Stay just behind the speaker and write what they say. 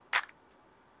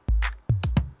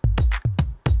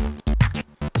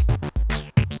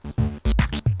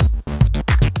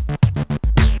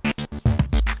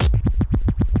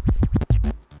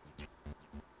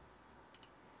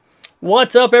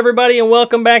What's up, everybody, and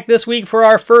welcome back this week for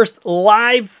our first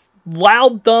live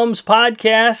Loud Thumbs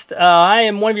podcast. I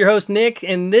am one of your hosts, Nick,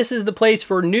 and this is the place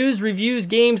for news, reviews,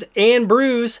 games, and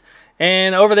brews.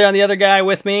 And over there on the other guy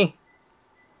with me.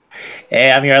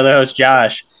 Hey, I'm your other host,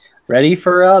 Josh. Ready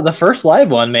for the first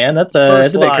live one, man. It's a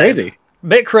bit crazy.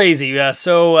 Bit crazy, yeah.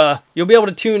 So you'll be able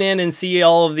to tune in and see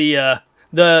all of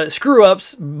the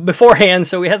screw-ups beforehand,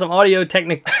 so we had some audio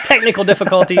technical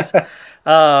difficulties.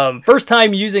 First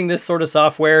time using this sort of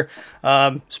software.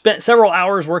 Spent several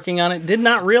hours working on it. Did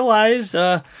not realize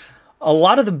a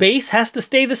lot of the bass has to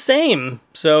stay the same.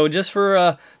 So just for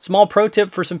a small pro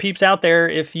tip for some peeps out there,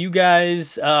 if you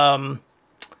guys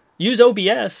use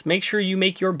OBS, make sure you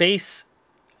make your bass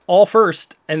all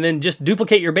first and then just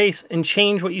duplicate your bass and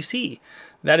change what you see.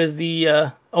 That is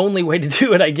the only way to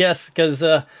do it, I guess, because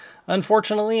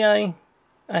unfortunately I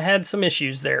had some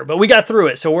issues there, but we got through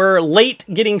it. So we're late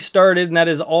getting started, and that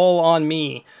is all on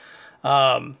me.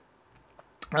 I'm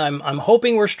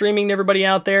hoping we're streaming to everybody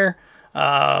out there.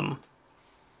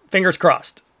 Fingers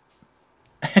crossed.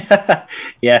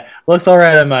 Yeah, looks all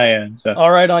right on my end. So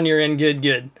all right on your end,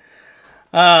 good.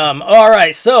 All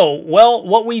right, so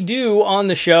what we do on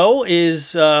the show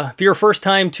is, if you're first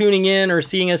time tuning in or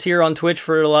seeing us here on Twitch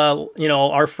for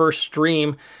our first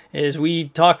stream, is we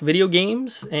talk video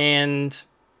games and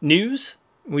news.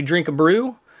 We drink a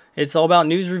brew. It's all about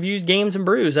news, reviews, games, and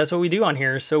brews. That's what we do on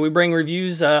here. So we bring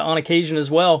reviews on occasion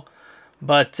as well.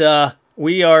 But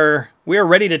we are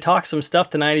ready to talk some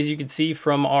stuff tonight, as you can see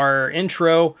from our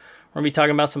intro. We're going to be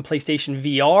talking about some PlayStation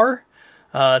VR.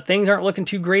 Things aren't looking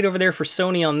too great over there for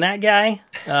Sony on that guy.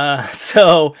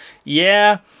 So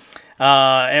yeah.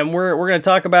 And we're going to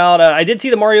talk about, I did see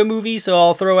the Mario movie, so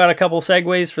I'll throw out a couple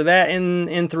segues for that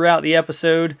in throughout the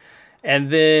episode.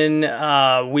 And then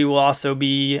we will also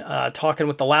be talking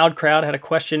with the Loud Crowd. I had a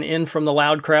question in from the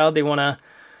Loud Crowd they want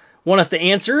us to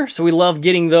answer, so we love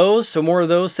getting those. So more of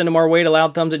those, send them our way to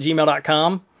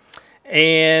loudthumbs@gmail.com.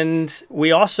 And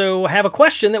we also have a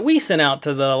question that we sent out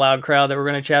to the Loud Crowd that we're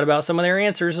going to chat about some of their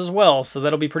answers as well. So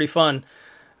that'll be pretty fun.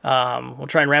 We'll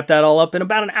try and wrap that all up in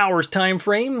about an hour's time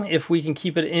frame, if we can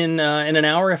keep it in an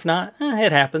hour. If not,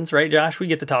 it happens, right, Josh? We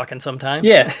get to talking sometimes.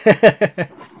 Yeah.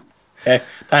 Hey,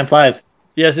 time flies.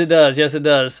 Yes, it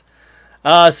does.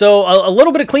 So a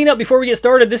little bit of cleanup before we get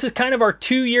started. This is kind of our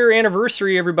 2-year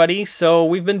anniversary, everybody. So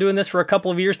we've been doing this for a couple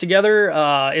of years together.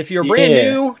 If you're brand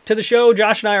new to the show,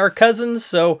 Josh and I are cousins.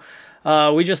 So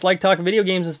we just like talking video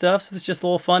games and stuff. So it's just a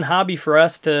little fun hobby for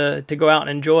us to go out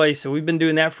and enjoy. So we've been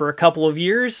doing that for a couple of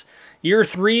years. Year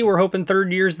 3, we're hoping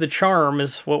 3rd year's the charm,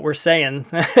 is what we're saying.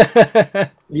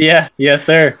 Yeah, yes,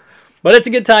 sir. But it's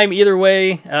a good time either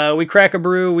way. We crack a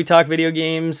brew, we talk video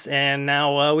games, and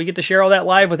now we get to share all that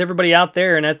live with everybody out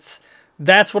there, and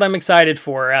that's what I'm excited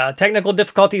for. Technical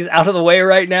difficulties out of the way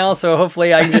right now, so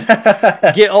hopefully I can just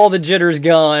get all the jitters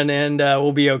gone, and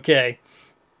we'll be okay.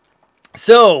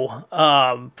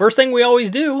 So, first thing we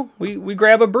always do, we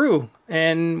grab a brew,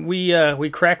 and we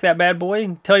crack that bad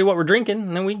boy, tell you what we're drinking,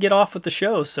 and then we get off with the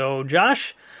show. So,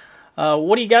 Josh,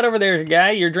 what do you got over there, guy,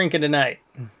 you're drinking tonight?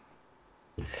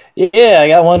 Yeah, I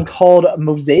got one called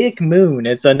Mosaic Moon.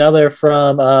 It's another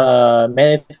from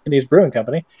Man Anthony's Brewing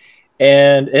Company.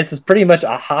 And this is pretty much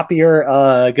a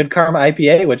hoppier Good Karma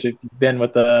IPA, which if you've been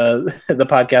with the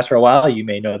podcast for a while, you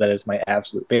may know that is my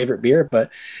absolute favorite beer.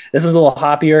 But this one's a little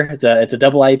hoppier. It's a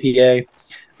double IPA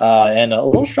and a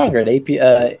little stronger at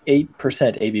 8%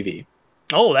 ABV.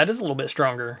 Oh, that is a little bit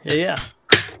stronger. Yeah.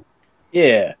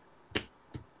 Yeah.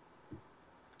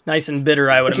 Nice and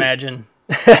bitter, I would imagine.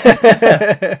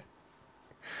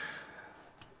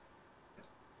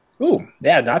 Ooh,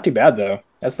 yeah, not too bad though.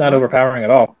 That's not overpowering at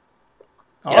all.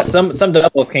 Awesome. Yeah, some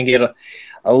doubles can get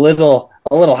a little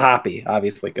hoppy,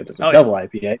 obviously, because it's a double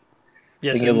IPA.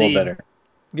 Yes, can get a little better.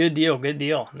 Good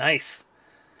deal. Nice.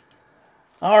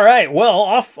 All right, well,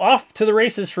 off to the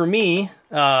races for me.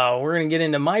 We're gonna get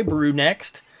into my brew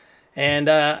next, and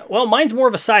mine's more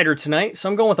of a cider tonight, so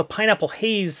I'm going with a pineapple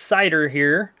haze cider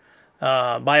here.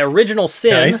 By Original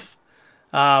Sin. Nice.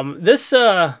 This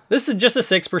is just a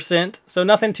 6%, so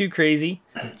nothing too crazy.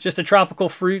 It's just a tropical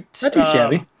fruit. Not too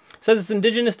shabby. Says it's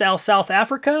indigenous to South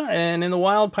Africa, and in the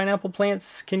wild, pineapple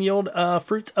plants can yield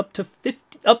fruits up to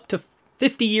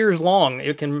 50 years long.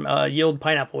 It can yield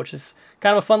pineapple, which is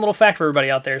kind of a fun little fact for everybody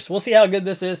out there. So we'll see how good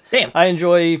this is. Damn. I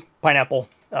enjoy pineapple.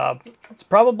 It's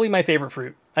probably my favorite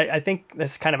fruit. I think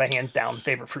that's kind of a hands down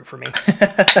favorite fruit for me.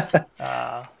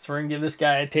 So we're going to give this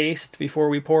guy a taste before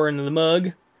we pour into the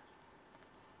mug.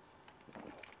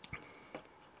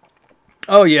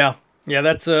 Oh yeah. Yeah,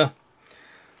 that's a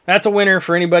winner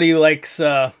for anybody who likes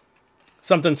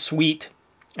something sweet.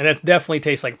 And it definitely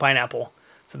tastes like pineapple.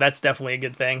 So that's definitely a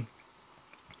good thing.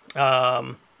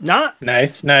 Not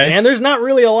Nice. And there's not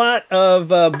really a lot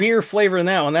of beer flavor in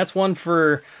that one. That's one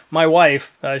for my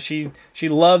wife. She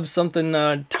loves something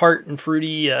tart and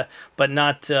fruity, but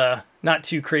not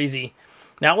too crazy.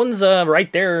 That one's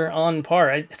right there on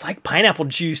par. It's like pineapple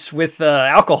juice with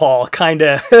alcohol, kind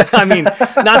of. I mean,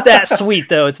 not that sweet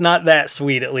though. It's not that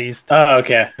sweet, at least. Oh,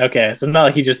 okay. Okay. So it's not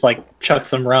like he just like chucked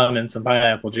some rum and some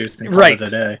pineapple juice and called it a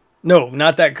day. No,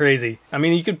 not that crazy. I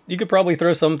mean, you could probably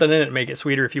throw something in it and make it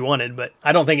sweeter if you wanted, but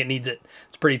I don't think it needs it.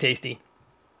 It's pretty tasty.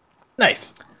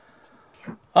 Nice.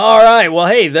 All right. Well,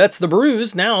 hey, that's the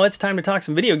brews. Now it's time to talk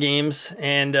some video games.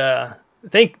 And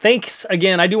thanks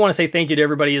again. I do want to say thank you to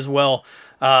everybody as well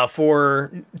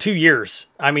for 2 years.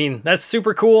 I mean, that's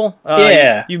super cool.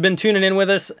 Yeah. You've been tuning in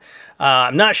with us.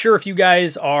 I'm not sure if you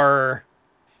guys are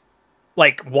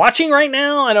like watching right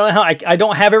now. I don't know how I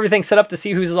don't have everything set up to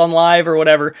see who's on live or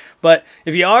whatever, but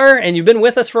if you are and you've been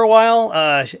with us for a while,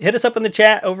 hit us up in the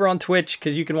chat over on Twitch,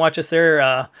 because you can watch us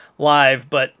there live.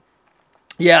 But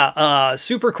yeah,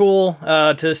 super cool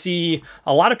to see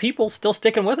a lot of people still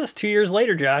sticking with us 2 years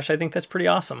later, Josh. I think that's pretty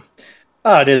awesome.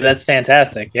 Oh, dude, that's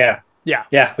fantastic. Yeah.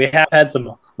 Yeah, We have had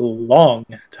some long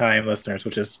time listeners,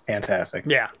 which is fantastic.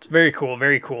 yeah, it's very cool,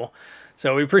 very cool.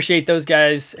 So we appreciate those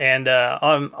guys, and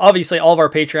obviously all of our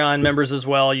Patreon members as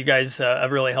well. You guys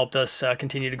have really helped us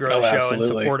continue to grow the show absolutely.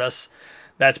 and support us.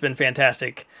 That's been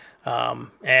fantastic. And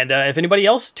if anybody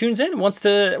else tunes in and wants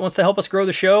to help us grow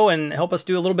the show and help us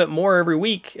do a little bit more every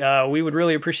week, we would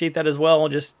really appreciate that as well. It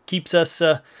just keeps us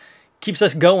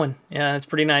going. Yeah, it's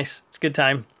pretty nice. It's a good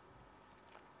time.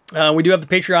 We do have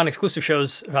the Patreon exclusive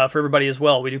shows for everybody as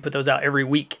well. We do put those out every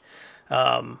week.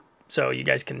 So you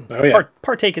guys can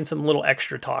partake in some little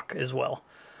extra talk as well.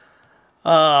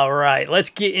 All right, let's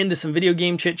get into some video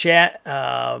game chit chat.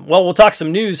 Well, we'll talk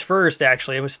some news first.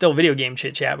 Actually, it was still video game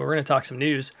chit chat, but we're going to talk some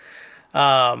news.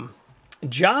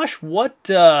 Josh, what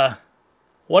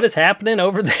is happening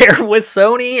over there with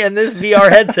Sony and this VR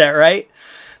headset? Right,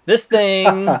 this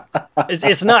thing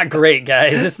it's not great,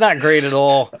 guys. It's not great at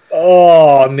all.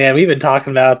 Oh man, we've been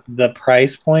talking about the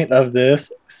price point of this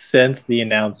since the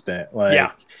announcement. Like,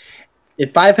 yeah.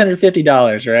 At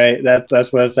 $550, right? That's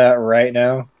what it's at right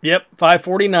now. Yep,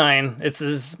 $549. It's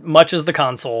as much as the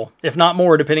console, if not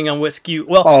more, depending on what SKU.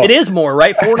 Well, it is more,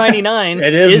 right? $499.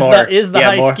 It is more. The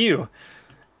high more. SKU.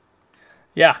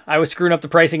 Yeah, I was screwing up the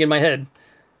pricing in my head.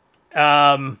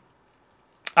 I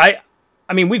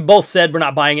mean, we've both said we're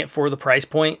not buying it for the price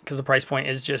point, because the price point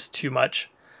is just too much.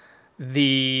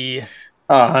 100%.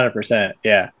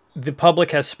 Yeah. The public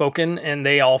has spoken, and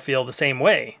they all feel the same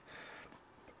way.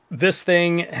 This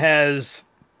thing it's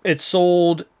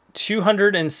sold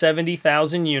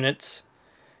 270,000 units.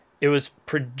 It was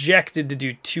projected to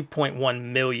do 2.1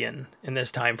 million in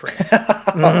this time frame.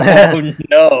 Oh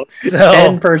no. So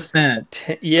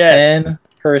 10%. Yes.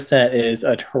 10% is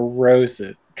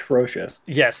atrocious.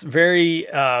 Yes, very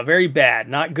very bad.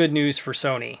 Not good news for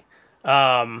Sony.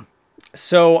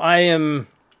 So I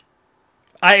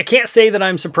can't say that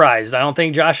I'm surprised. I don't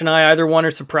think Josh and I, either one,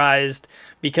 are surprised,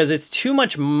 because it's too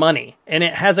much money, and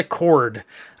it has a cord.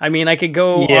 I mean, I could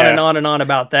go on and on and on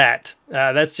about that.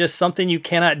 That's just something you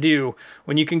cannot do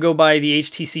when you can go buy the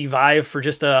HTC Vive for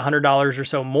just $100 or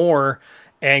so more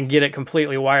and get it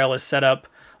completely wireless set up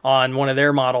on one of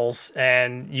their models,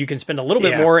 and you can spend a little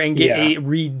bit more and get a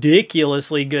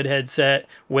ridiculously good headset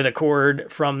with a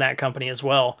cord from that company as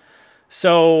well.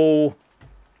 So,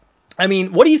 I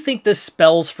mean, what do you think this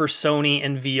spells for Sony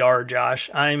and VR, Josh?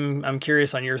 I'm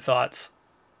curious on your thoughts.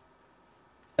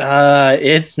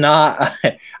 It's not.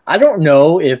 I don't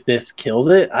know if this kills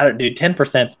it. I don't. Dude,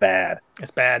 10%'s bad. It's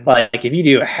bad. Like, if you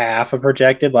do half a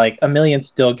projected, like $1 million's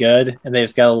still good, and they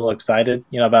just got a little excited,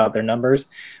 about their numbers.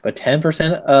 But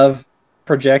 10% of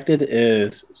projected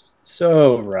is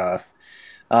so rough.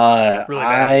 Really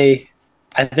bad.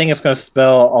 I think it's going to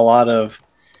spell a lot of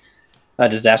a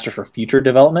disaster for future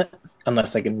development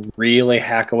unless they can really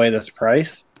hack away this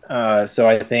price. So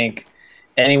I think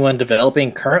anyone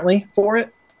developing currently for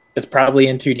it is probably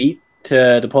in too deep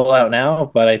to pull out now,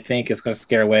 but I think it's going to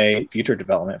scare away future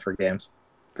development for games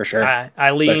for sure.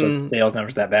 I lean, especially if the sales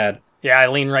numbers that bad. Yeah, I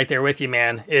lean right there with you,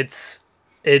 man. It's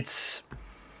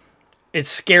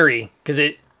scary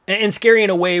and scary in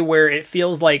a way where it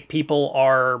feels like people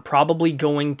are probably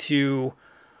going to.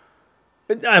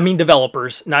 I mean,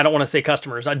 developers, and I don't want to say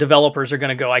customers. Developers are going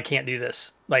to go, I can't do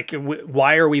this. Like,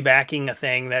 why are we backing a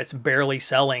thing that's barely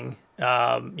selling?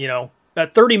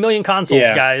 30 million consoles,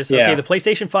 guys. Okay, the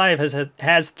PlayStation 5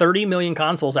 has 30 million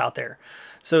consoles out there.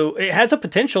 So it has a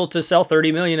potential to sell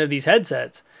 30 million of these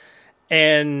headsets.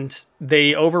 and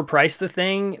they overpriced the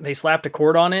thing. They slapped a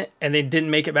cord on it, and they didn't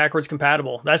make it backwards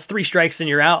compatible. That's 3 strikes and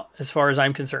you're out, as far as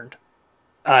I'm concerned.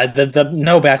 The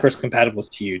no backwards compatible is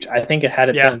huge. I think it had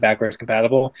it Yeah. been backwards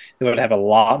compatible, it would have a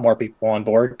lot more people on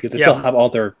board because they still Yeah. have all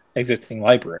their existing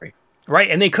library. Right,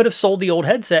 and they could have sold the old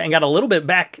headset and got a little bit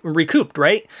back recouped,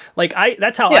 right? Like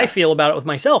that's how I Yeah, feel about it with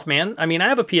myself, man. I mean, I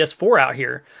have a PS4 out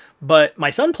here, but my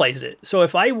son plays it. So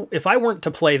if I weren't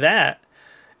to play that,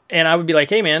 and I would be like,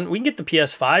 hey man, we can get the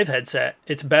PS5 headset.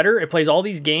 It's better. It plays all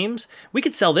these games. We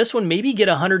could sell this one, maybe get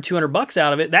 100, $200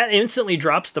 out of it. That instantly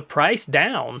drops the price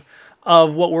down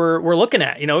of what we're looking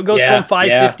at. You know, it goes yeah, from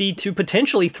 550 yeah, to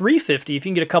potentially 350 if you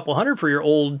can get a couple hundred for your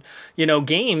old,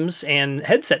 games and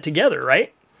headset together,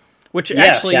 right? Which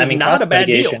actually yeah. I is mean, not cost a bad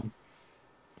deal. mitigation,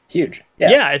 huge. Yeah,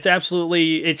 Yeah,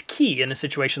 it's key in a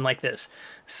situation like this.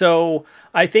 So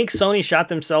I think Sony shot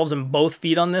themselves in both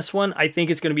feet on this one. I think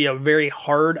it's going to be a very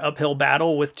hard uphill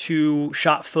battle with 2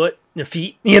 shot feet,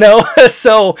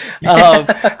 so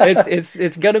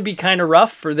it's going to be kind of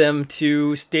rough for them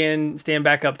to stand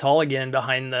back up tall again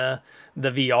behind the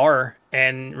VR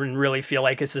and really feel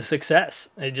like it's a success.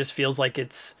 It just feels like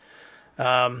it's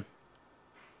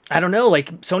I don't know,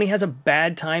 like Sony has a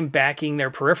bad time backing their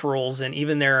peripherals and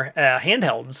even their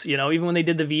handhelds. Even when they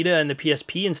did the Vita and the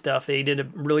PSP and stuff, they did a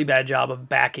really bad job of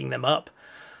backing them up.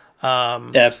 yeah,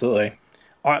 absolutely.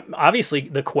 Obviously,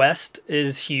 the Quest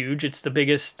is huge. It's the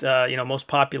biggest, most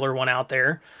popular one out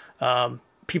there.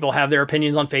 People have their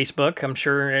opinions on Facebook. I'm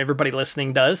sure everybody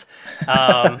listening does.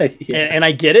 Yeah. And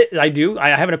I get it. I do. I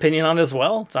have an opinion on it as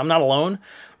well. So I'm not alone.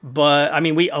 But I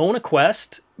mean, we own a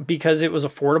Quest because it was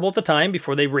affordable at the time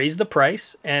before they raised the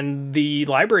price, and the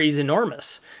library is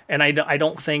enormous. And I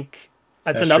don't think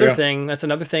that's another true. thing. That's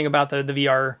another thing about the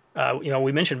VR.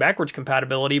 We mentioned backwards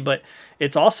compatibility, but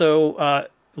it's also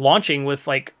launching with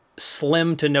like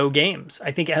slim to no games.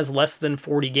 I think it has less than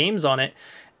 40 games on it,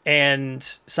 and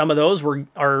some of those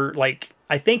are like,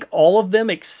 I think all of them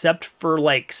except for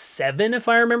like 7, if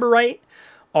I remember right,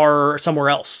 are somewhere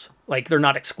else. Like they're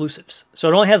not exclusives. So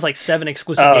it only has like 7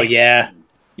 exclusive Oh games. yeah,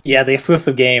 yeah. The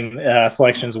exclusive game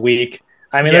selection's weak.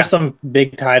 I mean, Yeah. there's some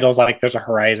big titles like there's a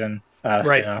Horizon Right.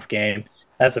 spin-off game.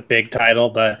 That's a big title,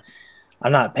 but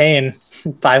I'm not paying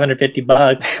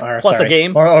 $550 or Plus a sorry,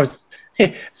 game. or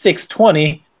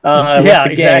 620 with Yeah,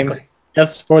 the game exactly.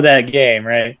 just for that game,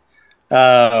 right?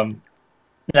 Um,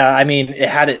 no, I mean it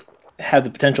had the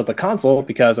potential of the console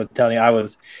because I'm telling you, I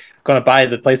was going to buy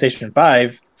the PlayStation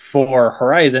 5 for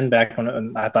Horizon back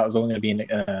when I thought it was only going to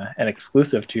be an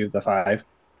exclusive to the 5.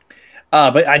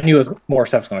 But I knew more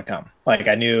stuff was going to come. Like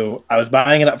I knew I was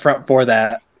buying it up front for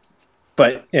that,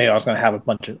 but I was going to have a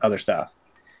bunch of other stuff.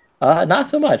 Not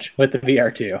so much with the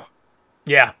VR2.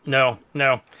 Yeah. No.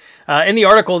 No. In the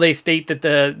article, they state that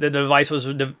the device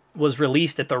was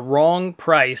released at the wrong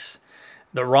price,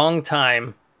 the wrong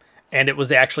time, and it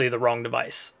was actually the wrong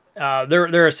device.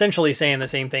 They're essentially saying the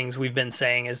same things we've been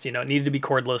saying. Is it needed to be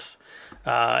cordless,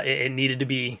 it needed to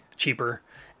be cheaper,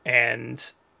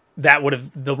 and that would have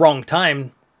the wrong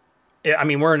time. I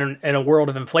mean, we're in a world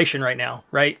of inflation right now,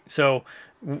 right? So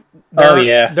Oh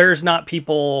yeah, there's not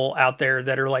people out there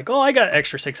that are like, oh, I got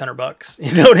extra $600.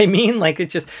 You know what I mean? Like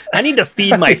it's just I need to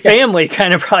feed my family.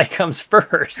 Kind of probably comes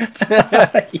first.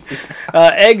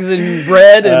 Eggs and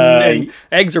bread and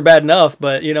eggs are bad enough,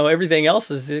 but everything else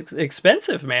is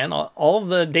expensive, man. All of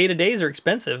the day to days are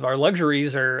expensive. Our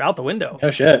luxuries are out the window.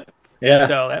 no shit. Yeah,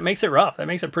 So that makes it rough. That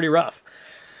makes it pretty rough.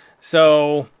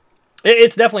 So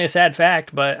it's definitely a sad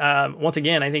fact, but once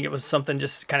again, I think it was something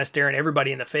just kind of staring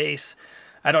everybody in the face.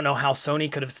 I don't know how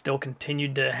Sony could have still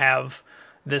continued to have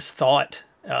this thought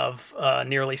of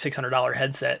nearly $600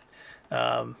 headset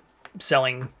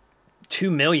selling 2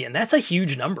 million. That's a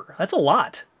huge number. That's a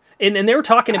lot. And they were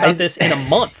talking about this in a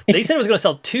month. They said it was going to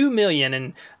sell 2 million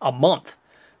in a month.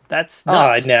 That's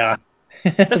nuts. Oh no,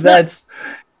 That's nuts.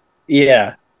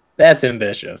 yeah, that's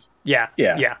ambitious. Yeah,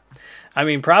 Yeah, yeah. I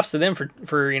mean, props to them for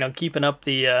keeping up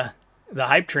the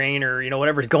hype train or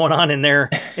whatever's going on in their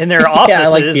offices. yeah. I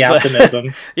like the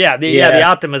optimism. Yeah, the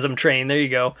optimism train. There you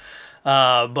go.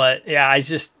 But yeah, it's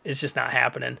just not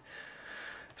happening.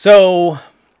 So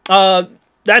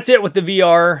that's it with the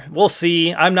VR. We'll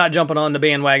see. I'm not jumping on the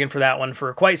bandwagon for that one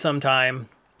for quite some time,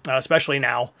 especially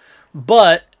now.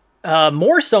 But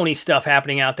more Sony stuff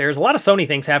happening out there. There's a lot of Sony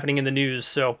things happening in the news.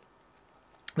 So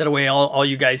that way, all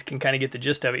you guys can kind of get the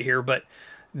gist of it here. But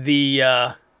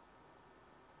the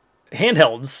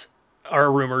handhelds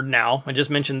are rumored now. I just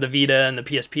mentioned the Vita and the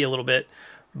PSP a little bit,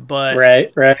 but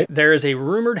Right. there is a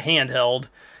rumored handheld.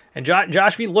 And Josh,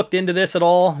 have you looked into this at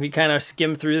all? Have you kind of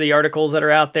skimmed through the articles that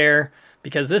are out there?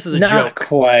 because this is a Not joke.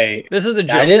 quite. This is a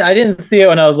joke. I didn't see it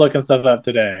when I was looking stuff up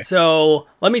today. So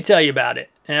let me tell you about it,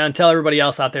 and tell everybody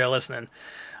else out there listening.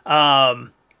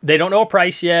 They don't know a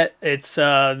price yet. It's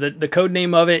the code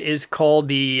name of it is called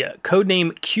the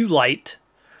codename Q-Lite,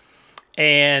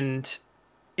 and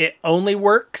it only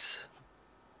works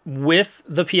with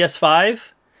the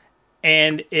PS5,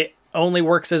 and it only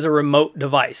works as a remote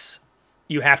device.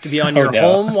 You have to be on your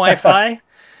home Wi-Fi.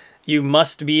 You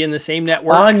must be in the same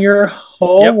network. On your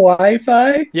home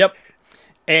Wi-Fi? Yep.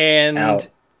 And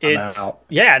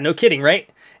yeah, no kidding, right?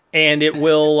 And it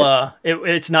will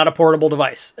it's not a portable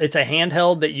device. It's a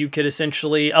handheld that you could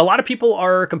essentially, a lot of people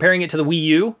are comparing it to the Wii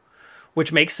U,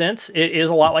 which makes sense. It is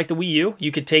a lot like the Wii U.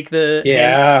 You could take the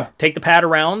take the pad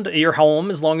around your home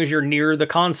as long as you're near the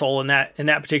console in that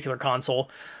particular console,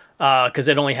 because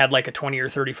it only had like a 20 or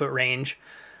 30 foot range.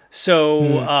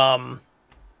 So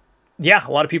yeah,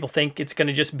 a lot of people think it's going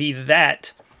to just be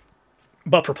that,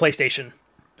 but for PlayStation.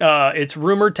 It's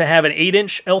rumored to have an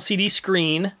 8-inch LCD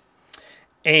screen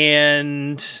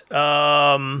and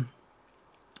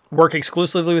work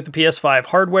exclusively with the PS5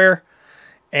 hardware,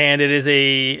 and it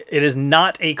is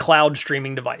not a cloud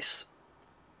streaming device.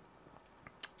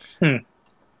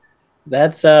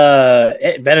 That's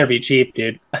it better be cheap,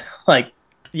 dude. Like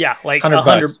like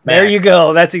 $100. There you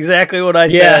go. That's exactly what I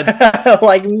said. Yeah,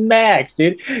 like max,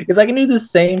 dude. Because I can do the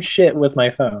same shit with my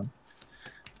phone.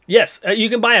 Yes, you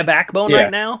can buy a backbone right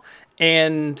now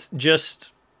and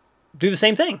just do the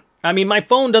same thing. I mean, my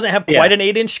phone doesn't have quite an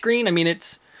 8-inch screen. I mean,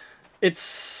 it's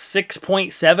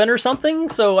 6.7 or something.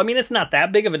 So, I mean, it's not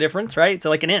that big of a difference, right? It's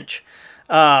like an inch.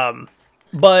 But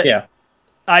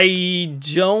I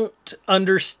don't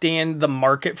understand the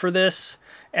market for this.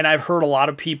 And I've heard a lot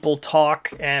of people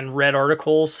talk and read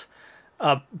articles,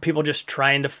 people just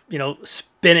trying to,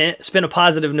 spin a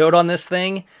positive note on this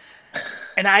thing.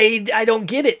 And I don't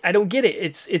get it. I don't get it.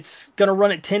 It's going to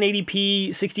run at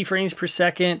 1080p, 60 frames per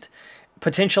second,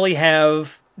 potentially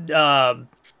have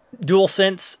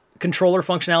DualSense controller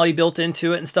functionality built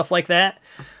into it and stuff like that.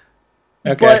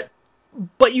 Okay.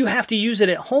 But you have to use it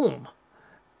at home.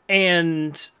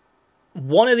 And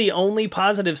one of the only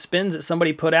positive spins that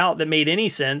somebody put out that made any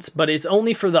sense, but it's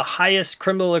only for the highest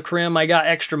creme de la creme, I got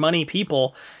extra money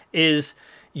people, is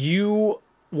you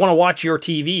want to watch your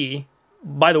TV.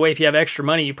 By the way, if you have extra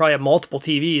money, you probably have multiple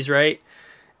TVs, right?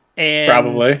 And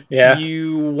probably, yeah.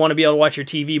 You want to be able to watch your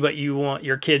TV, but you want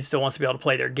your kid still wants to be able to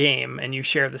play their game, and you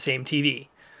share the same TV.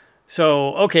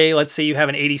 So, okay, let's say you have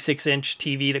an 86-inch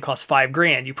TV that costs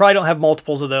 $5,000. You probably don't have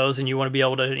multiples of those, and you want to be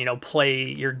able to, play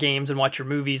your games and watch your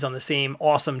movies on the same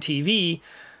awesome TV.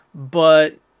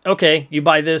 But okay, you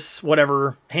buy this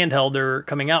whatever handheld they're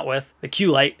coming out with, the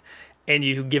Q-Lite, and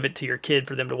you give it to your kid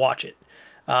for them to watch it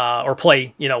or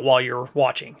play, while you're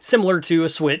watching. Similar to a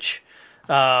Switch,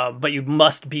 but you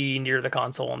must be near the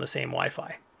console on the same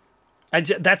Wi-Fi.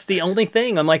 That's the only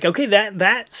thing. I'm like, okay,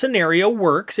 that scenario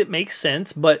works. It makes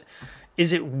sense, but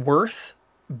is it worth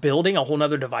building a whole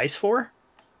nother device for?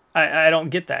 I don't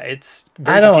get that. It's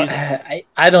very confusing.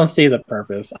 I don't see the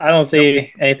purpose. I don't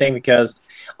see anything because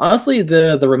honestly,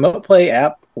 the remote play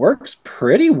app works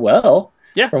pretty well.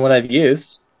 Yeah. From what I've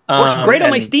used. Works great on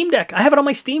my Steam Deck. I have it on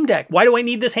my Steam Deck. Why do I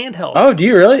need this handheld? Oh, do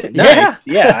you really? Nice.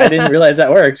 Yeah, I didn't realize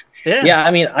that worked. Yeah,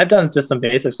 I mean, I've done just some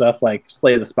basic stuff like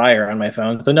Slay the Spire on my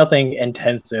phone, so nothing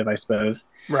intensive, I suppose.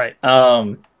 Right.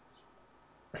 But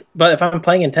if I'm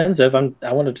playing intensive,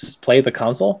 I want to just play the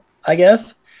console, I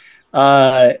guess.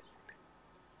 So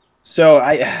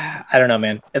I don't know,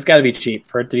 man. It's got to be cheap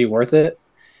for it to be worth it,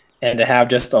 and to have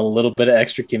just a little bit of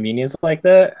extra convenience like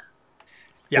that.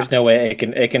 Yeah. There's no way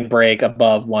it can break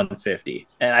above 150,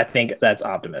 and I think that's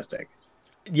optimistic.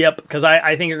 Yep, because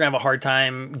I think you're gonna have a hard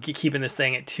time keeping this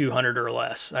thing at 200 or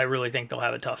less. I really think they'll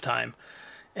have a tough time,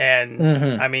 and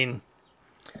I mean,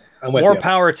 more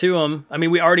power to them. I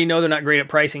mean, we already know they're not great at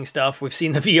pricing stuff. We've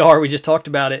seen the VR. We just talked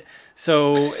about it.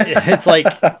 So it's like,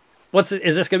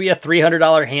 is this gonna be a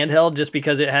 $300 handheld just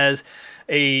because it has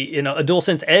a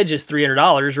DualSense Edge is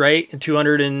 $300, right? And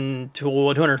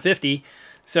 250.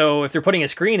 So if they're putting a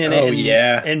screen in it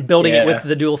and building it with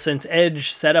the DualSense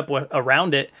Edge setup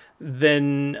around it,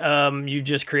 then you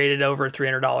just created over a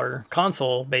 $300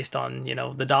 console based on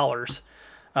the dollars,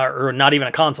 or not even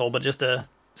a console, but just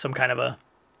some kind of a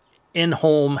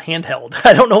in-home handheld.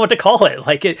 I don't know what to call it.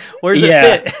 Like where does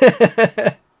it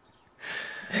fit?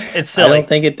 It's silly. I don't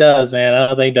think it does, man. I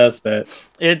don't think it does fit.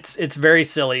 It's very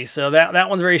silly. So that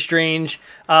one's very strange.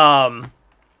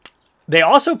 They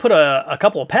also put a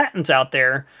couple of patents out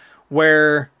there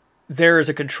where there's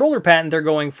a controller patent they're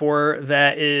going for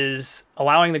that is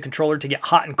allowing the controller to get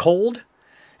hot and cold.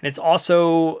 and it's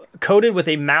also coated with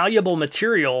a malleable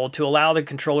material to allow the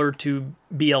controller to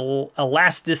be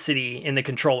elasticity in the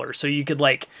controller. So you could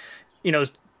like, you know,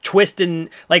 twist and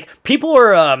like people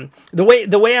are the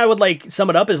way I would like sum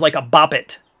it up is like a bop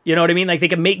it. You know what I mean? Like they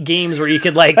can make games where you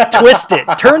could like twist it,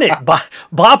 turn it,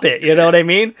 bop it. You know what I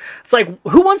mean? It's like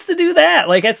who wants to do that?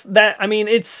 Like I mean,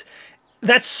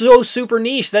 that's so super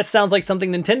niche. That sounds like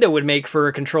something Nintendo would make for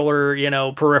a controller, you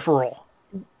know, peripheral.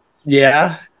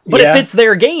 Yeah. But it fits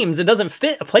their games. It doesn't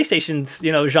fit a PlayStation's,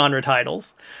 you know, genre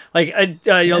titles. Like,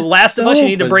 you know, Last of Us, you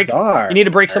need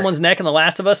to break someone's neck in The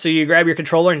Last of Us, so you grab your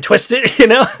controller and twist it. You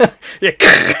know,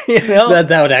 you know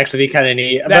that would actually be kind of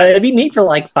neat. But it'd be neat for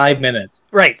like 5 minutes,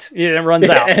 right? Yeah, it runs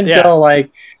out until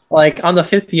like on the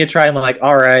 50th try. I'm like,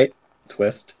 all right,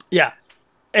 twist. Yeah.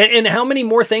 And how many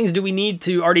more things do we need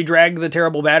to already drag the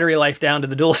terrible battery life down to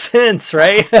the DualSense,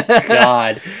 right?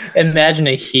 God, imagine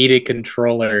a heated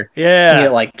controller. Yeah, you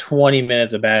get like 20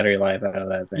 minutes of battery life out of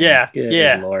that thing. Yeah,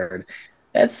 Good Lord,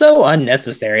 that's so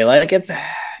unnecessary. Like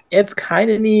it's kind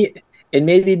of neat. It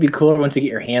maybe be cooler once you get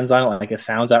your hands on it. Like it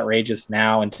sounds outrageous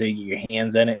now until you get your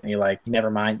hands in it and you're like, never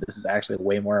mind, this is actually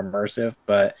way more immersive.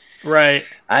 But right,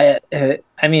 I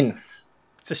mean.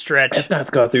 It's a stretch. It's going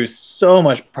to go through so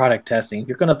much product testing. If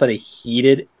you're going to put a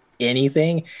heated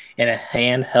anything in a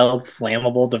handheld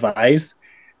flammable device,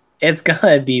 it's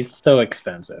going to be so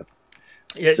expensive.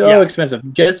 So expensive.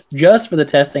 Just for the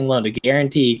testing alone to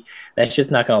guarantee that's just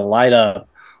not going to light up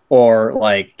or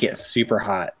like get super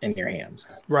hot in your hands.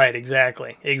 Right,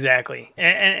 exactly.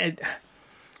 And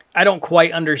I don't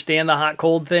quite understand the hot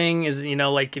cold thing is, you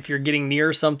know, like if you're getting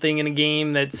near something in a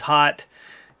game that's hot,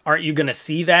 aren't you going to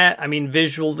see that? I mean,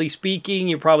 visually speaking,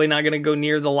 you're probably not going to go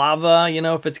near the lava, you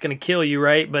know, if it's going to kill you,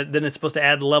 right? But then it's supposed to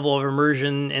add the level of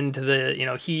immersion into the, you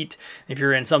know, heat. If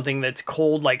you're in something that's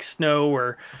cold like snow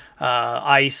or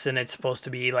ice, and it's supposed to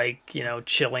be like, you know,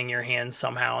 chilling your hands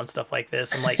somehow and stuff like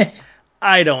this. I'm like,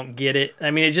 I don't get it.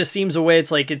 I mean, it just seems a way it's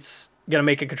like it's going to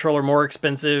make a controller more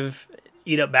expensive,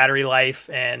 eat up battery life,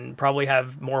 and probably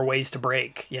have more ways to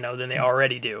break, you know, than they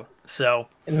already do. So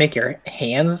and make your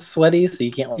hands sweaty so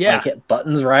you can't like hit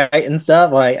buttons right and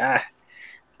stuff. Like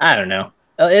I don't know.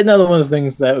 Another one of those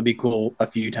things that would be cool a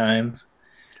few times,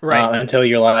 right? Until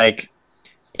you're like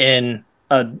in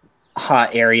a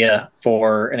hot area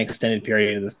for an extended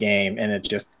period of this game, and it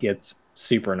just gets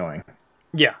super annoying.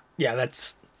 Yeah,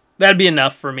 that'd be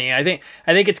enough for me. I think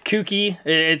it's kooky.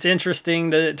 It's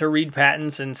interesting to read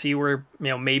patents and see where, you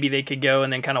know, maybe they could go,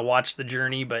 and then kind of watch the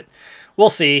journey. But we'll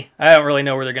see. I don't really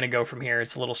know where they're going to go from here.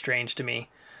 It's a little strange to me.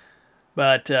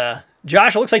 But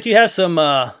Josh, it looks like you have some.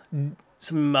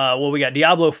 Well, we got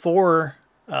Diablo 4,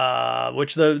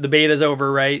 which the beta's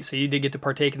over, right? So you did get to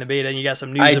partake in the beta, and you got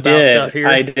some news about stuff here.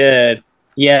 I did.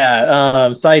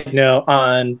 Yeah. Side note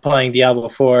on playing Diablo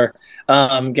 4.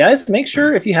 Guys, make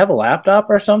sure if you have a laptop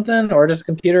or something, or just a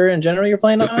computer in general you're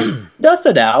playing on, dust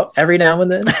it out every now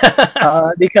and then,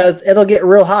 because it'll get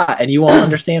real hot and you won't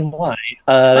understand why.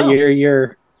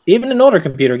 You're even an older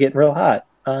computer getting real hot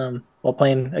while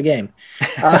playing a game.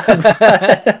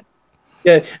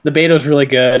 Yeah, the beta is really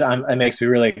good. It makes me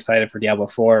really excited for Diablo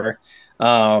 4.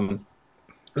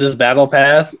 This battle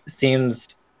pass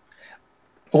seems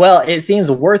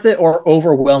worth it or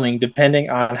overwhelming depending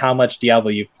on how much Diablo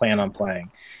you plan on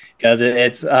playing, because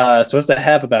it's supposed to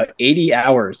have about 80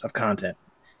 hours of content,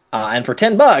 and for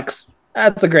 $10,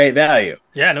 that's a great value.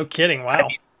 Yeah, no kidding. Wow.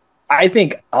 I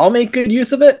think I'll make good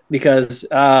use of it because,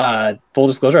 full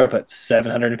disclosure, I put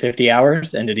 750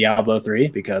 hours into Diablo 3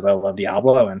 because I love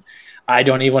Diablo, and I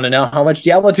don't even want to know how much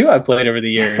Diablo 2 I've played over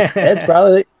the years. It's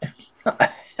probably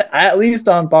at least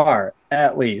on par.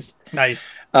 At least.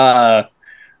 Nice.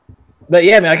 But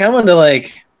yeah, man, I kind of wanted to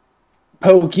like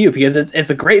poke you because it's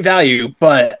a great value,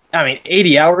 but I mean,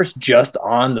 80 hours just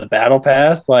on the battle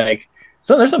pass, like,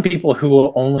 so there's some people who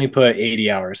will only put 80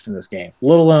 hours in this game,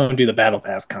 let alone do the battle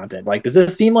pass content. Like, does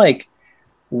this seem like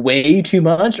way too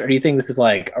much, or do you think this is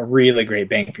like a really great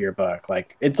bang for your buck?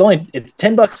 Like, it's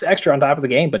 $10 extra on top of the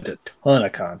game, but a ton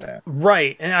of content.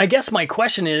 Right. And I guess my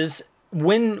question is,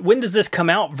 when does this come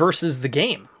out versus the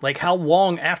game? Like, how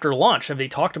long after launch? Have they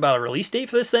talked about a release date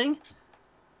for this thing?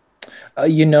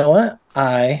 You know what?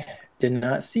 I did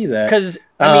not see that. Because,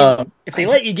 I mean, if they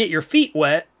let you get your feet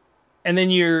wet, and then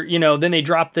then they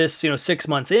drop this, 6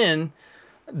 months in,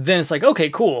 then it's like, okay,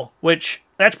 cool. Which,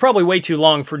 that's probably way too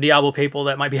long for Diablo people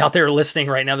that might be out there listening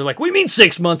right now. They're like, we mean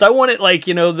 6 months. I want it like,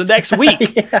 the next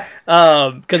week. Because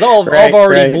I've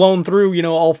already blown through,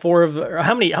 all four of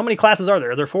how many classes are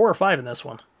there? Are there 4 or 5 in this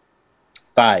one?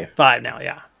 5. 5 now,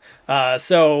 yeah.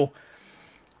 So,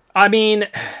 I mean,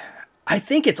 I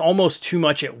think it's almost too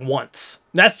much at once.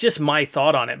 That's just my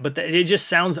thought on it, but it just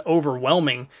sounds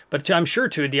overwhelming. But I'm sure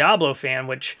to a Diablo fan,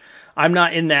 which I'm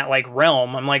not in that like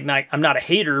realm. I'm not a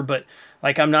hater, but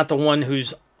like I'm not the one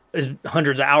who's is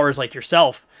hundreds of hours like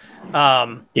yourself.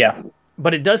 Yeah.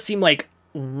 But it does seem like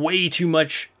way too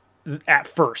much at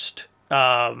first,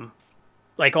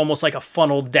 like almost like a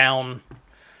funneled down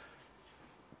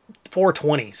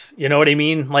 420s. You know what I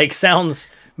mean? Like sounds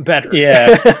better.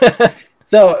 Yeah.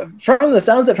 So from the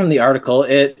sounds of it from the article,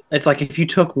 it's like if you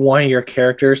took one of your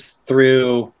characters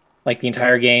through like the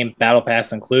entire game, battle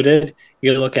pass included,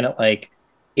 you're looking at like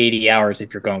 80 hours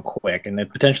if you're going quick, and then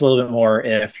potentially a little bit more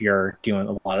if you're doing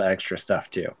a lot of extra stuff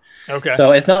too. Okay.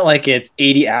 So it's not like it's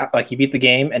 80 like you beat the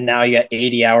game and now you got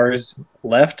 80 hours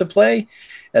left to play.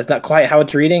 That's not quite how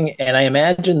it's reading, and I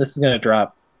imagine this is going to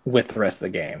drop with the rest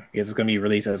of the game because it's going to be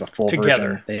released as a full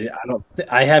Together. version.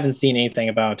 I haven't seen anything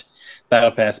about Battle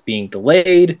Pass being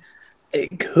delayed.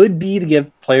 It could be to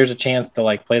give players a chance to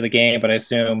like play the game, but I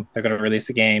assume they're going to release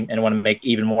the game and want to make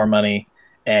even more money.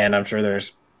 And I'm sure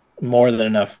there's more than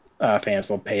enough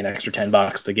fans will pay an extra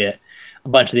 $10 to get a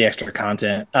bunch of the extra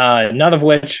content. None of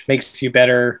which makes you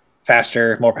better,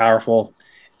 faster, more powerful.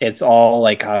 It's all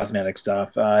like cosmetic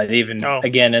stuff. It even Oh,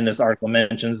 again in this article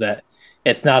mentions that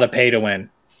it's not a pay to win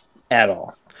at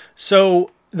all. so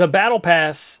the battle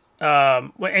pass,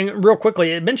 and real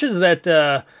quickly, it mentions that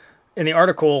in the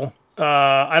article,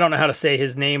 I don't know how to say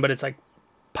his name, but it's like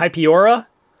Pipiora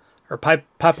or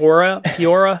Pipora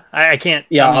Piora. I can't.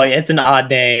 Yeah, it's an odd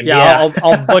name. Yeah, Yeah.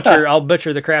 I'll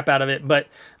butcher the crap out of it. But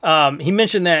he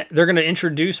mentioned that they're going to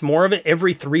introduce more of it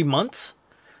every 3 months.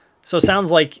 So it sounds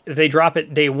like if they drop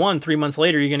it day one, 3 months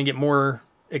later, you're going to get more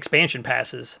expansion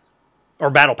passes or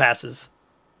battle passes.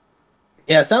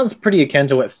 Yeah, it sounds pretty akin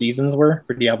to what seasons were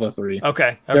for Diablo 3.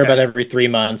 Okay. They're about Okay. every 3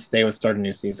 months they would start a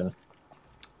new season.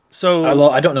 So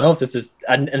Although I don't know if this is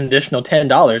an additional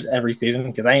 $10 every season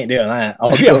because I ain't doing that.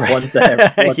 I'll yeah, do it right. once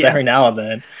Yeah. every now and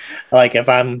then. Like if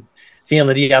I'm feeling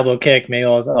the Diablo kick, maybe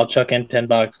I'll chuck in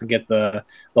 $10 and get the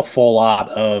full lot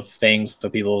of things so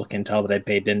people can tell that I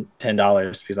paid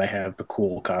 $10 because I have the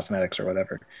cool cosmetics or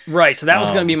whatever. Right. So that was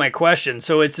going to be Um, my question.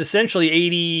 So it's essentially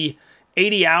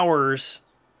 80 hours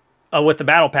with the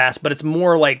battle pass, but it's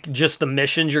more like just the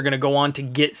missions you're going to go on to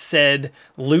get said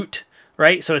loot,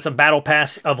 right? So it's a battle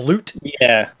pass of loot.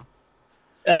 yeah.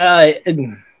 Uh,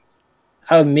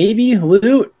 Maybe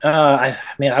loot. I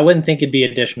wouldn't think it'd be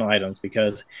additional items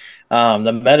because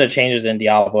the meta changes in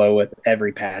Diablo with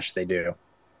every patch they do.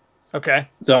 Okay.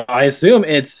 So I assume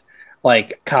it's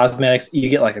like cosmetics. You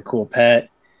get like a cool pet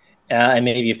and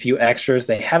maybe a few extras.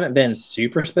 They haven't been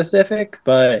super specific,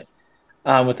 but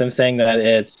with them saying that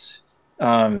it's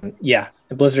yeah,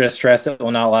 Blizzard has stressed it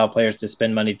will not allow players to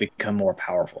spend money to become more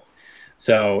powerful.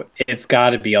 So it's got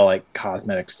to be all like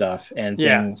cosmetic stuff and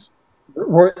Yeah. things,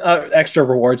 extra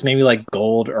rewards, maybe like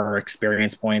gold or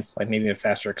experience points, like maybe a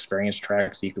faster experience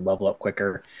track so you could level up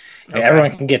quicker. Okay.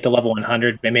 Everyone can get to level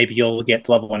 100, and maybe you'll get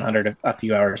to level 100 a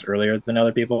few hours earlier than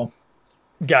other people.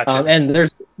 Gotcha. And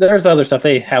there's other stuff.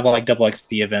 They have like double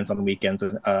XP events on the weekends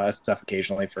and stuff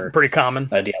occasionally for Pretty common.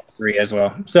 Diablo 3 as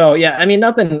well. So yeah, I mean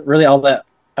nothing really all that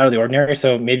out of the ordinary.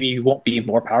 So maybe you won't be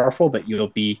more powerful, but you'll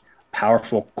be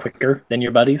powerful quicker than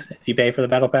your buddies if you pay for the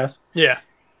battle pass. Yeah.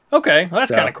 Okay. Well, that's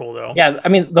kind So of cool though. yeah, I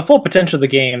mean the full potential of the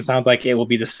game sounds like it will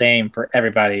be the same for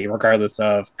everybody, regardless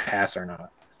of pass or not.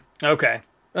 Okay.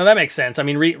 Well, that makes sense. I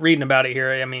mean, reading about it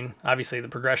here, I mean, obviously the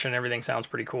progression and everything sounds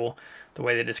pretty cool the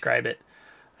way they describe it.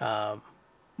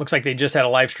 Looks like they just had a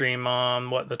live stream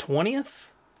on what, the 20th?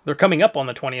 They're coming up on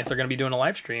the 20th. They're going to be doing a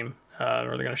live stream, or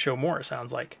they're going to show more. It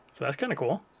sounds like so. That's kind of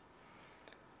cool.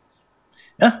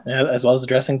 Yeah, as well as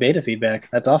addressing beta feedback.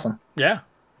 That's awesome. Yeah,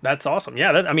 that's awesome.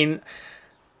 Yeah, I mean,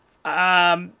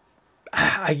 I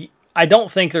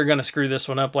don't think they're going to screw this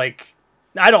one up. Like,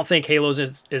 I don't think Halo's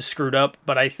is screwed up,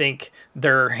 but I think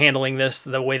they're handling this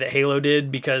the way that Halo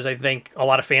did because I think a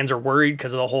lot of fans are worried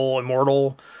because of the whole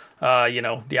Immortal,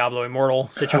 Diablo Immortal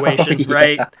situation, Oh, yeah.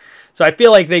 right? So I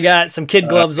feel like they got some kid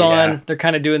gloves Yeah. on. They're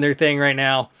kind of doing their thing right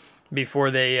now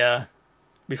before they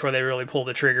really pull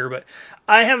the trigger. But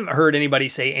I haven't heard anybody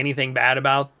say anything bad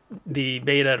about the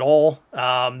beta at all.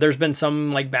 There's been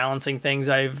some like balancing things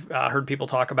I've heard people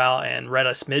talk about and read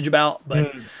a smidge about,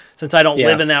 but since I don't Yeah.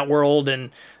 live in that world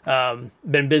and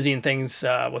been busy in things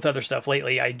with other stuff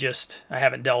lately, I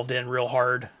haven't delved in real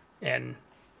hard, and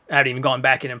I haven't even gone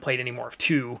back in and played any more of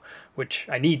 2, which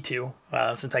I need to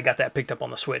since I got that picked up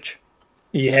on the Switch.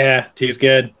 Yeah, two's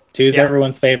good. Two's Yeah.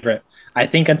 everyone's favorite. I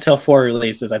think until 4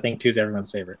 releases, I think two's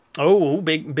everyone's favorite. Oh,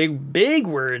 big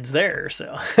words there.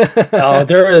 So Oh,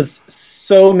 there was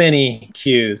so many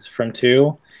cues from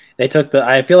 2.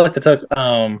 I feel like they took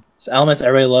elements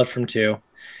everybody loved from 2,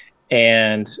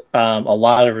 and a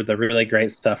lot of the really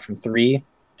great stuff from 3,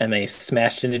 and they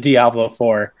smashed into Diablo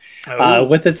 4 Oh,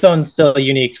 with its own still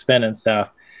unique spin and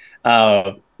stuff.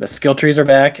 The skill trees are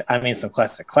back. I mean, some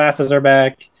classic classes are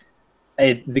back.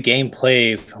 The game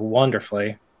plays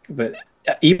wonderfully. But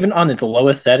even on its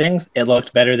lowest settings, it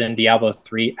looked better than Diablo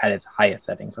 3 at its highest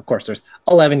settings. Of course, there's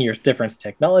 11 years difference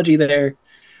technology there,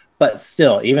 but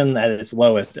still, even at its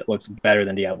lowest, it looks better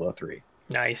than Diablo 3.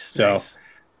 nice, So nice.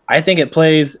 I think it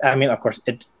plays. I mean, of course,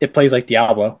 it plays like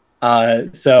Diablo.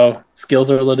 So skills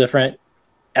are a little different.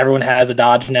 Everyone has a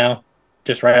dodge now,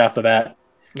 just right off the bat,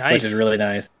 which is Nice. really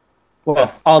nice. Well,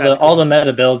 That's all the cool.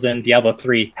 meta builds in Diablo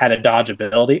 3 had a dodge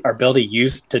ability or ability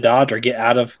used to dodge or get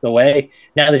out of the way.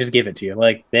 Now they just give it to you.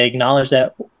 Like they acknowledge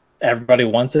that everybody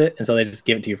wants it, and so they just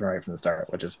give it to you from right from the start,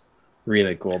 which is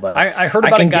really cool. But I heard I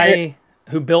about a can get guy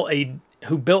who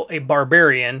built a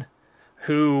barbarian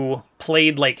who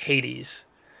played like Hades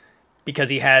because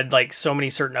he had like so many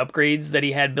certain upgrades that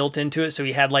he had built into it. So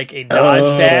he had like a dodge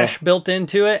oh dash built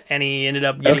into it, and he ended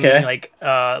up getting okay like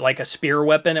a spear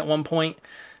weapon at one point.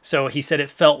 So he said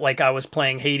it felt like I was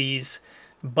playing Hades,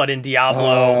 but in Diablo.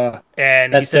 uh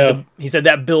And that's dope. he said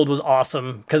that build was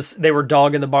awesome because they were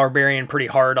dogging the barbarian pretty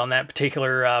hard on that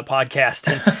particular podcast,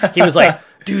 and he was like,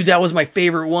 "Dude, that was my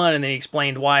favorite one." And then he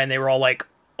explained why, and they were all like,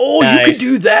 "Oh, you could Nice.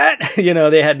 do that?"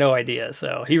 They had no idea.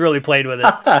 So he really played with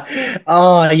it.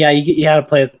 Oh yeah, you had to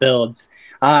play with builds.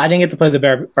 I didn't get to play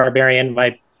the barbarian.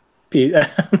 My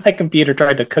computer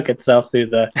tried to cook itself through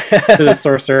the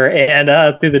sorcerer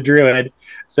and through the druid.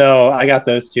 So I got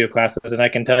those 2 classes, and I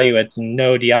can tell you it's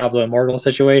no Diablo Immortal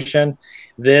situation.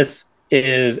 This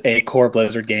is a core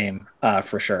Blizzard game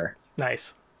for sure.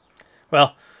 Nice.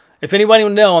 Well, if anybody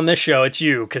would know on this show, it's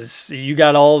you because you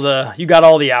got all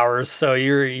the hours. So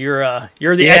Yeah,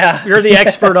 you're the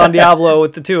expert on Diablo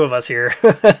with the two of us here.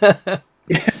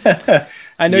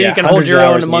 I know you yeah, can hold hundreds of your own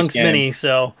hours in each amongst game. many,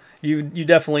 so you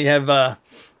definitely have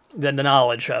the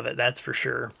knowledge of it. That's for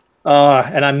sure.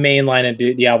 And I'm mainlining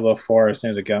Diablo 4 as soon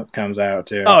as it comes out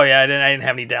too. Oh yeah, I didn't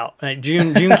have any doubt.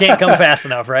 June can't come fast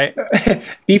enough, right?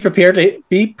 Be prepared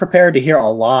to hear a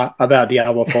lot about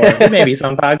Diablo 4. There may be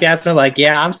some podcasts that are like,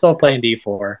 yeah, I'm still playing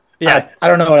D4. Yeah, I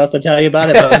don't know what else to tell you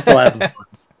about it, but I'm still having fun.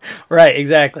 right,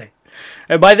 exactly.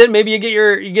 And by then, maybe you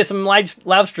get some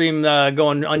live stream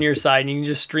going on your side, and you can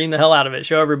just stream the hell out of it.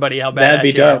 Show everybody how That'd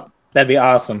be badass you are. dope. That'd be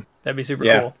awesome. That'd be super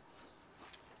Yeah. cool.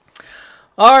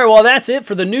 All right, well that's it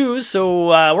for the news. So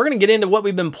we're gonna get into what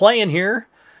we've been playing here.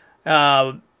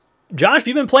 Uh, Josh, have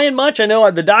you been playing much? I know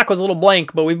the doc was a little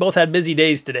blank, but we both had busy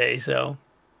days today. So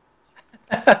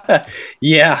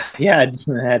Yeah. I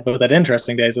had both that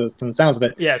interesting days from the sounds of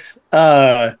it. yes.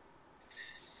 Uh,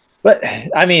 but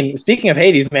I mean, speaking of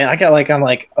Hades, man, I got like on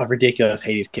like a ridiculous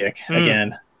Hades kick Mm,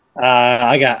 again.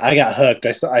 I got hooked.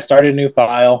 I started a new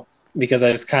file because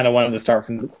I just kind of wanted to start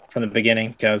from the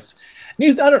beginning because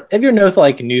news. I don't. Have you ever noticed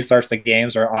like new starts to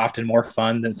games are often more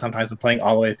fun than sometimes when playing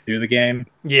all the way through the game?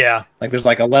 yeah. Like there's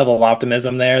like a level of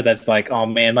optimism there that's like, oh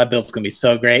man, my build's gonna be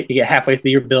so great. You get halfway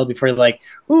through your build before you're like,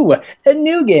 ooh, a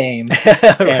new game.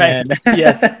 And Right.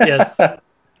 Yes. Yes.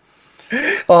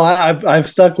 well, I've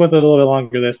stuck with it a little bit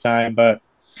longer this time, but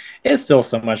it's still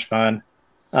so much fun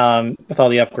with all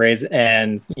the upgrades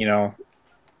and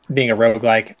being a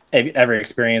roguelike. Every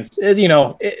experience is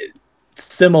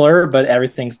similar, but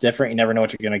everything's different. You never know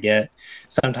what you're gonna get.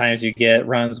 Sometimes you get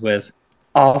runs with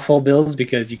awful builds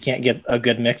because you can't get a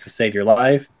good mix to save your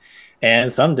life,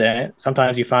 and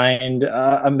sometimes you find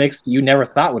a mix you never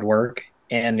thought would work,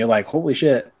 and you're like, holy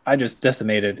shit, I just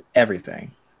decimated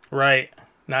everything. Right.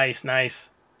 Nice. Nice.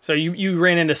 So you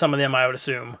ran into some of them, I would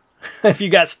assume, if you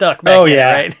got stuck Oh back in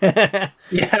it, yeah, right?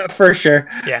 yeah, for sure,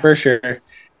 Yeah. for sure.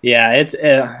 Yeah, it's.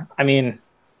 I mean,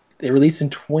 they released in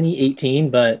 2018,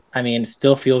 but I mean, it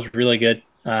still feels really good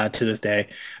to this day.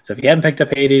 So if you haven't picked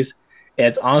up Hades,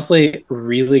 it's honestly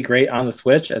really great on the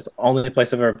Switch. It's the only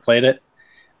place I've ever played it,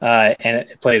 and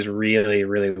it plays really,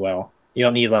 really well. You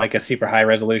don't need like a super high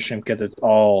resolution because it's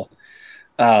all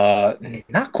uh,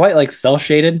 not quite like cell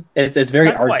shaded. It's very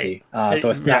Not quite. artsy,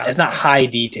 so Yeah. it's not high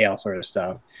detail sort of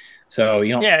stuff. So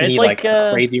you don't Yeah. It's need like like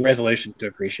a crazy resolution to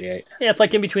appreciate. yeah, it's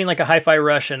like in between like a Hi-Fi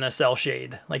Rush and a Cell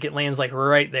Shade. Like it lands like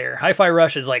right there. Hi-Fi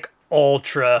Rush is like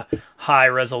ultra high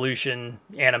resolution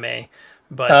anime,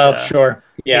 but Oh, sure.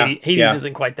 Yeah, Hades yeah.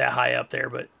 isn't quite that high up there,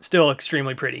 but still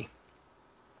extremely pretty.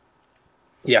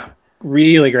 Yeah,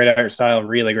 really great art style,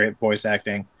 really great voice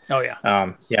acting. Oh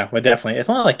yeah. Yeah, but definitely, it's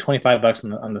only like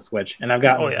 $25 on the Switch, and I've Oh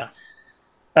gotten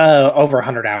yeah. over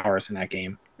 100 hours in that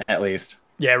game at least.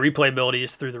 Yeah, replayability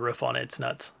is through the roof on it. It's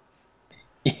nuts.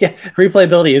 Yeah,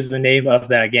 replayability is the name of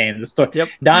that game. The story, Yep.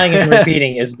 dying and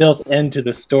repeating, is built into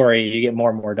the story. You get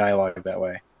more and more dialogue that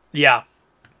way. Yeah.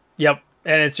 Yep.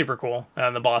 And it's super cool.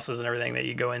 The bosses and everything that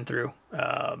you go in through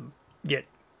get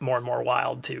more and more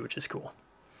wild too, which is cool.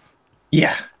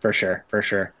 Yeah, for sure, for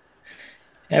sure.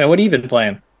 And what have you been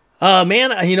playing?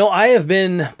 Man, I have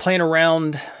been playing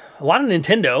around a lot of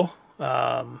Nintendo.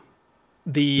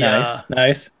 The Nice,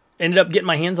 nice. Ended up getting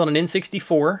my hands on an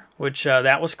N64, which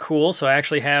that was cool. So I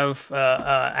actually have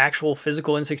actual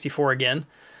physical N64 again,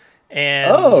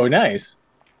 Oh, and nice.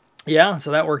 yeah,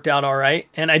 so that worked out all right.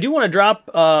 And I do want to drop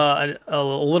a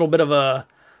little bit of a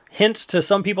hint to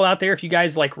some people out there if you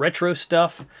guys like retro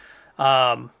stuff.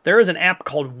 There is an app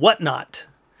called Whatnot,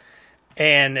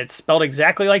 and it's spelled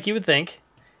exactly like you would think,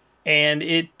 and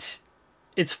it's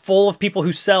full of people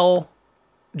who sell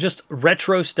just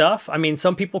retro stuff. I mean,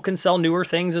 some people can sell newer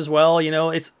things as well.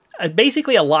 It's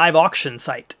basically a live auction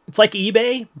site. It's like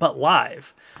eBay, but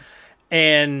live.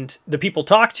 And the people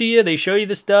talk to you, they show you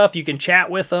the stuff, you can chat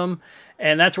with them.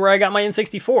 And that's where I got my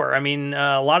N64. I mean,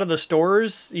 a lot of the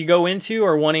stores you go into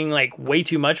are wanting like way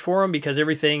too much for them because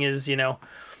everything is,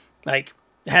 like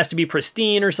it has to be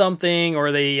pristine or something,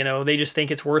 or they just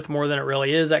think it's worth more than it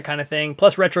really is, that kind of thing.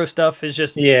 Plus retro stuff is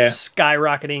just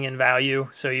skyrocketing in value,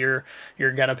 so you're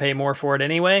gonna pay more for it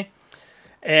anyway.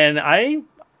 And I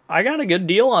got a good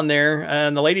deal on there,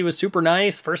 and the lady was super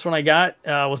nice. First one I got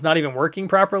was not even working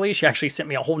properly. She actually sent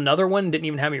me a whole nother one, didn't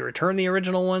even have me return the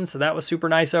original one, so that was super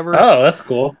nice of her. Oh, that's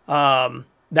cool.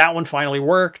 That one finally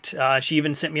worked. She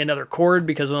even sent me another cord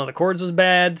because one of the cords was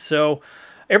bad. So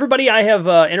everybody I have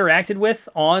interacted with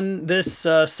on this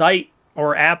site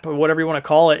or app or whatever you want to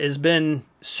call it has been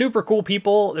super cool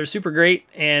people. They're super great,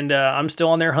 and I'm still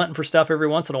on there hunting for stuff every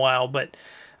once in a while. But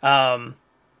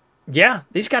yeah,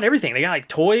 they just got everything. They got like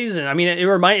toys, and I mean,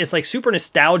 it's like super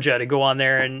nostalgia to go on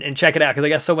there and check it out because they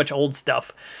got so much old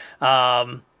stuff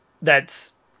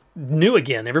that's new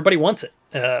again. Everybody wants it.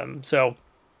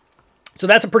 So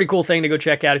that's a pretty cool thing to go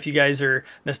check out if you guys are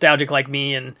nostalgic like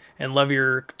me and love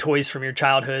your toys from your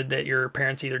childhood that your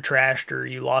parents either trashed or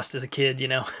you lost as a kid,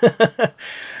 Yeah,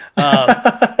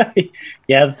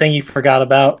 the thing you forgot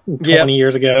about 20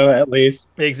 years ago, at least.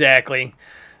 Exactly.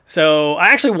 So I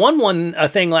actually won a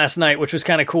thing last night, which was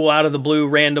kind of cool out of the blue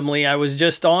randomly. I was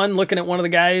just on looking at one of the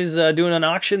guys doing an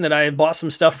auction that I bought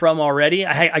some stuff from already.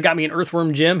 I got me an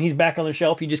Earthworm Jim. He's back on the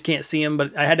shelf. You just can't see him,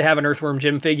 but I had to have an Earthworm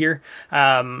Jim figure.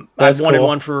 I've wanted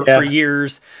one for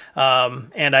years,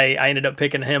 and I ended up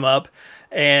picking him up.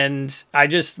 And I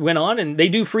just went on, and they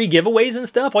do free giveaways and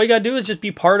stuff. All you got to do is just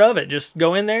be part of it. Just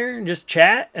go in there and just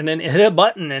chat and then hit a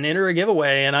button and enter a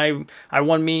giveaway. And I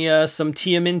won me some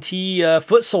TMNT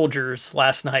foot soldiers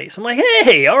last night. So I'm like,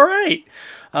 hey, all right.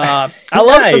 I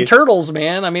love some turtles,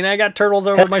 man. I mean, I got turtles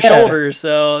over my shoulders.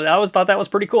 So I thought that was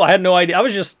pretty cool. I had no idea. I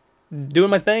was just doing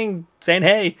my thing, saying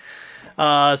hey.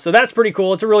 So that's pretty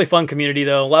cool. It's a really fun community,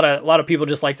 though. A lot of people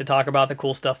just like to talk about the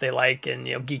cool stuff they like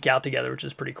and geek out together, which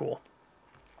is pretty cool.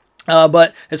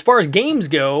 But as far as games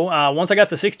go, once I got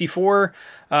the 64,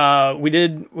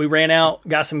 we ran out,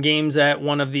 got some games at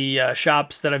one of the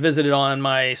shops that I visited on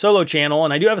my solo channel,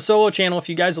 and I do have a solo channel. If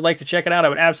you guys would like to check it out, I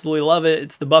would absolutely love it.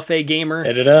 It's the Buffet Gamer.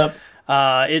 Hit it up.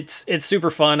 It's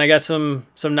super fun. I got some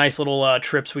nice little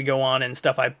trips we go on and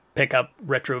stuff. I pick up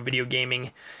retro video gaming.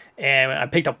 And I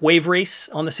picked up Wave Race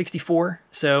on the 64.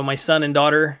 So my son and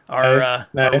daughter are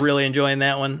really enjoying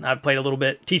that one. I've played a little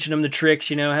bit, teaching them the tricks,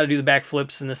 how to do the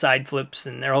backflips and the side flips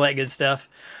and all that good stuff.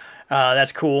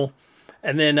 That's cool.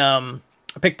 And then I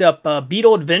picked up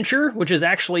Beetle Adventure, which is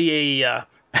actually a...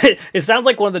 it sounds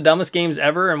like one of the dumbest games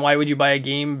ever, and why would you buy a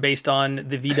game based on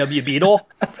the VW Beetle?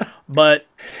 But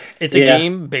it's a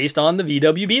game based on the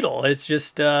VW Beetle. It's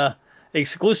just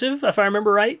exclusive, if I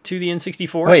remember right, to the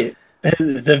N64. Wait.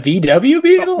 The VW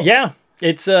Beetle? Yeah,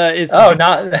 it's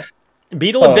not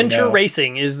Beetle Adventure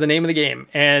Racing is the name of the game,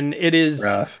 and it is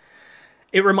rough.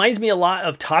 It reminds me a lot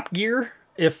of Top Gear.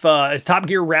 If it's Top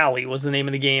Gear Rally was the name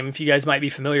of the game. If you guys might be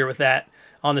familiar with that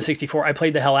on the 64, I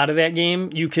played the hell out of that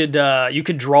game. You could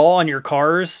draw on your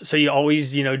cars, so you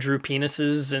always drew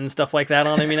penises and stuff like that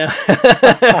on them.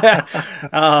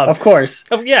 Of course.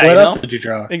 Yeah. What else would you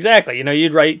draw? Exactly.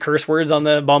 You'd write curse words on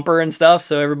the bumper and stuff,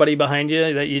 so everybody behind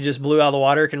you that you just blew out of the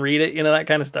water can read it. That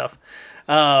kind of stuff.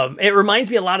 It reminds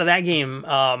me a lot of that game.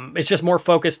 It's just more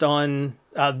focused on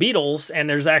Beatles, and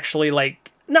there's actually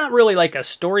not really like a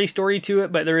story to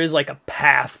it, but there is like a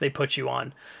path they put you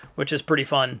on, which is pretty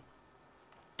fun.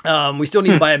 We still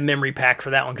need to buy a memory pack for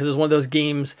that one because it's one of those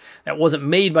games that wasn't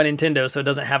made by Nintendo, so it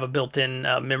doesn't have a built-in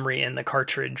memory in the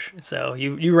cartridge. So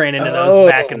you ran into those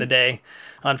back in the day,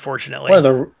 unfortunately.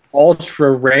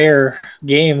 ultra rare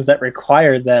games that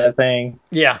required that thing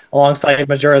Yeah. alongside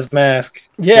Majora's Mask.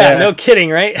 Yeah, no Yeah. kidding,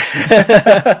 right?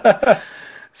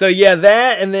 So yeah,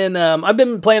 that, and then I've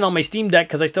been playing on my Steam Deck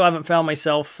because I still haven't found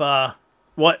myself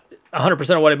what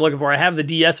 100% of what I'm looking for. I have the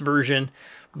DS version,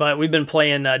 but we've been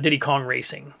playing Diddy Kong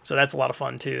Racing, so that's a lot of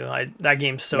fun too. That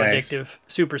game's so Nice. addictive,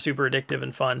 super super addictive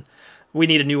and fun. We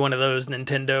need a new one of those,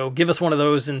 Nintendo. Give us one of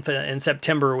those in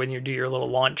September when you do your little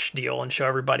launch deal and show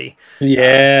everybody.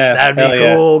 Yeah. That'd be Hell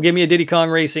yeah. cool. Give me a Diddy Kong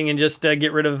Racing and just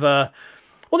get rid of.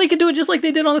 Well, they could do it just like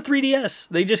they did on the 3DS.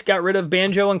 They just got rid of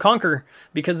Banjo and Conquer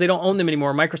because they don't own them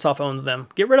anymore. Microsoft owns them.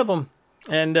 Get rid of them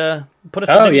and put us.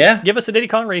 Oh, yeah. Give us a Diddy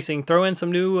Kong Racing. Throw in some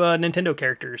new Nintendo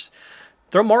characters.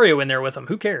 Throw Mario in there with them.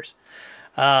 Who cares?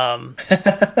 And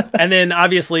then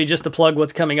obviously just to plug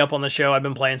what's coming up on the show, I've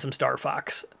been playing some Star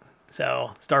Fox.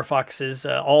 So Star Fox is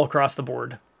all across the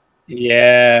board.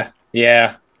 Yeah.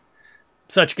 Yeah.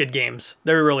 Such good games.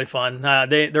 They're really fun.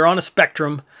 They're on a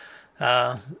spectrum.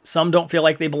 Some don't feel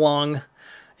like they belong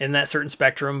in that certain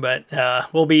spectrum, but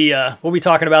we'll be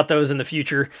talking about those in the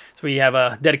future. So we have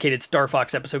a dedicated Star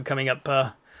Fox episode coming up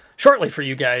shortly for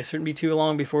you guys. It shouldn't be too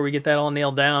long before we get that all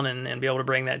nailed down and be able to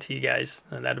bring that to you guys.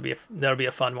 And that'll be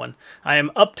a fun one. I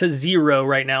am up to 0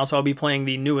 right now, so I'll be playing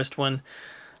the newest one.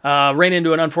 Ran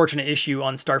into an unfortunate issue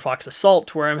on Star Fox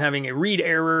Assault where I'm having a read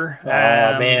error. Oh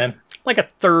man. Like a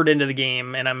third into the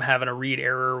game, and I'm having a read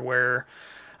error where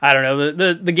I don't know,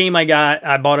 the game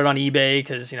I bought it on eBay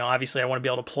because, obviously I want to be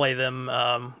able to play them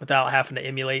without having to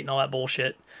emulate and all that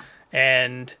bullshit.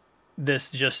 And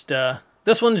this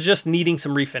one's just needing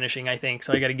some refinishing, I think.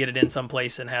 So I got to get it in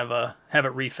someplace and have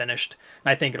it refinished.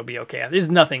 I think it'll be okay. There's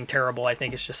nothing terrible. I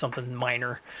think it's just something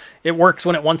minor. It works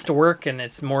when it wants to work, and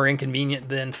it's more inconvenient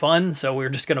than fun. So we're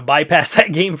just going to bypass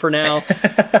that game for now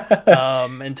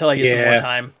until I get some more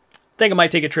time. I think I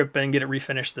might take a trip and get it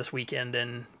refinished this weekend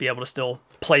and be able to still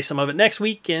play some of it next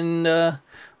week and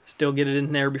still get it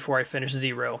in there before I finish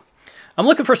 0. I'm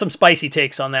looking for some spicy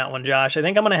takes on that one, Josh. I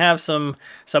think I'm going to have some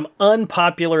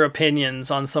unpopular opinions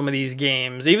on some of these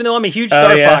games. Even though I'm a huge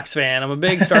Star Fox fan, I'm a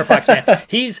big Star Fox fan.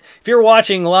 If you're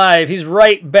watching live, he's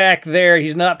right back there.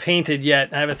 He's not painted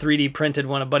yet. I have a 3D printed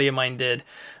one a buddy of mine did.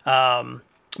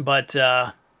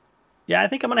 Yeah, I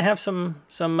think I'm going to have some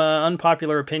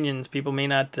unpopular opinions people may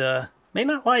not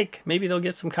like. Maybe they'll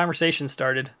get some conversation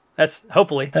started. That's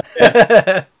hopefully.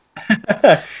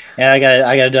 And I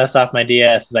gotta dust off my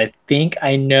DS. I think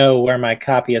I know where my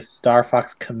copy of Star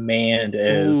Fox Command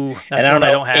is. Ooh, and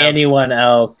I don't have anyone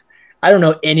else. I don't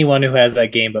know anyone who has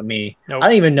that game but me. Nope. I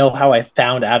don't even know how I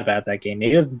found out about that game.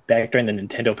 Maybe it was back during the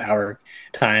Nintendo Power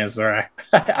times where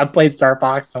I played Star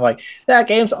Fox. I'm like, that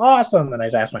game's awesome, and I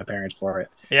just asked my parents for it.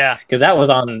 Yeah, because that was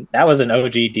an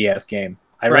OG DS game.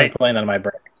 I remember playing that on my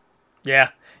break. Yeah,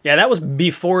 that was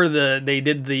before they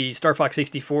did the Star Fox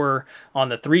 64 on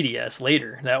the 3DS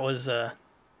later. That was a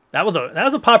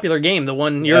popular game. The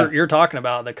one you're talking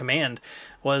about, the Command,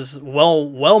 was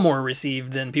well more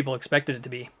received than people expected it to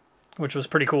be, which was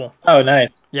pretty cool. Oh,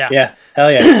 nice. Yeah,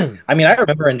 hell yeah. I mean, I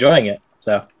remember enjoying it.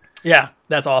 So yeah,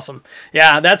 that's awesome.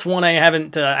 Yeah, that's one I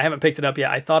haven't picked it up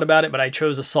yet. I thought about it, but I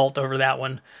chose Assault over that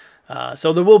one.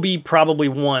 So there will be probably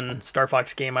one Star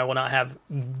Fox game I will not have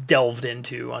delved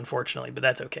into, unfortunately, but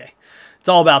that's okay. It's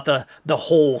all about the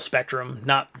whole spectrum,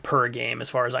 not per game, as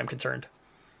far as I'm concerned.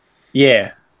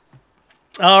 Yeah.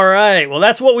 All right. Well,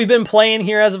 that's what we've been playing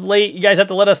here as of late. You guys have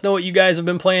to let us know what you guys have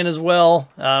been playing as well.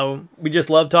 We just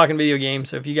love talking video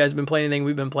games, so if you guys have been playing anything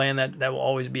we've been playing, that will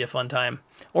always be a fun time.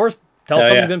 Or tell us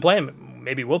something you've been playing.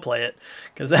 Maybe we'll play it,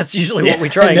 because that's usually what we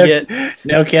try and get.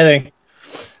 No kidding.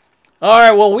 All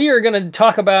right, well, we are going to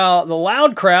talk about the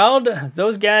Loud Crowd.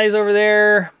 Those guys over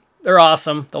there, they're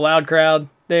awesome. The Loud Crowd,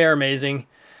 they are amazing.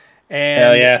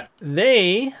 And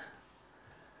they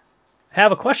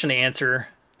have a question to answer.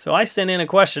 So I sent in a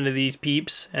question to these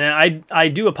peeps, and I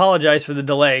do apologize for the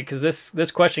delay, because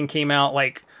this question came out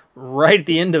like right at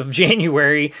the end of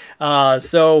January.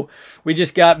 So we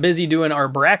just got busy doing our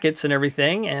brackets and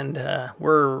everything, and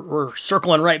we're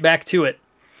circling right back to it.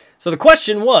 So the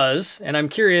question was, and I'm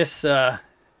curious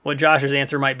what Josh's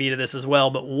answer might be to this as well,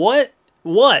 but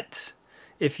what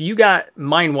if you got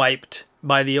mind wiped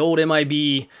by the old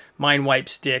MIB mind wipe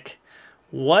stick,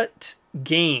 what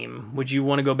game would you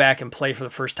want to go back and play for the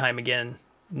first time again,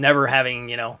 never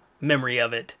having, memory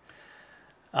of it?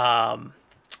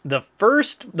 The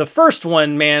first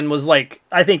one, man, was like,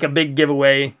 I think a big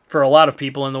giveaway for a lot of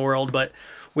people in the world, but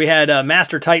we had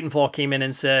Master Titanfall came in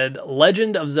and said,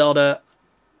 Legend of Zelda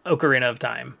Ocarina of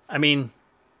Time. I mean,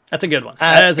 that's a good one.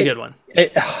 That's a good one.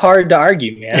 Hard to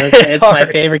argue, man. It's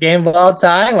my favorite game of all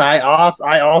time. I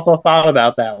also thought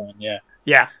about that one. Yeah.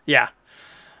 Yeah.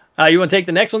 You want to take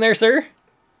the next one there, sir?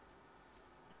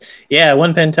 Yeah,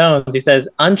 One Pen Tones. He says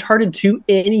Uncharted 2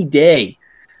 any day.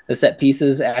 The set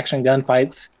pieces, action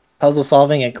gunfights, puzzle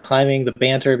solving, and climbing, the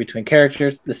banter between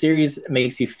characters. The series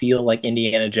makes you feel like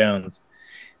Indiana Jones.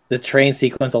 The train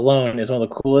sequence alone is one of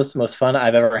the coolest, most fun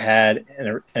I've ever had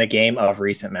in a game of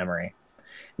recent memory.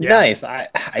 Yeah. Nice.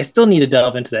 I still need to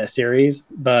delve into that series,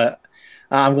 but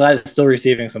I'm glad it's still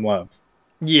receiving some love.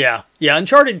 Yeah. Yeah.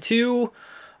 Uncharted 2,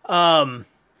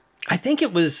 I think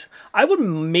it was, I'd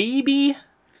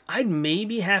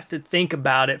maybe have to think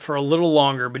about it for a little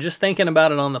longer, but just thinking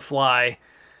about it on the fly,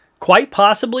 quite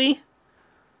possibly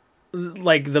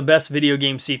like the best video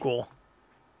game sequel,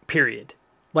 period.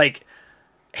 Like,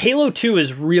 Halo 2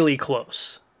 is really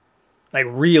close. Like,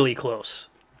 really close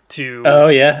Oh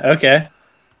yeah, okay.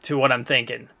 to what I'm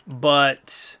thinking.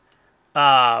 But,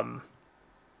 um,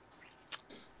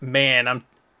 man, I'm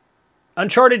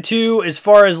Uncharted 2, as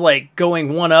far as like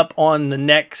going one up on the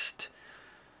next,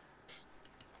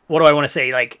 what do I want to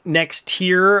say, like next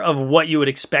tier of what you would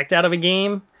expect out of a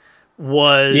game,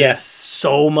 was Yeah.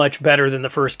 so much better than the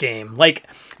first game. Like,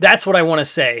 that's what I want to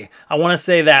say. I want to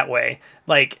say that way.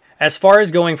 Like, as far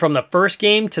as going from the first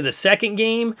game to the second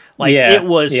game, like it Yeah.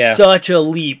 was Yeah. such a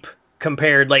leap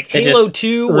compared. Like, It Halo just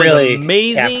 2 was really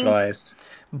amazing, capitalized.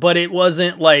 but it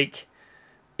wasn't like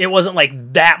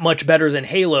that much better than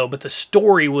Halo, but the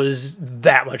story was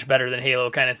that much better than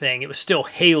Halo, kind of thing. It was still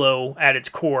Halo at its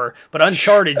core, but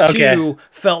Uncharted Okay. 2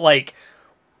 felt like,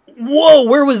 whoa,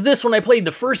 where was this when I played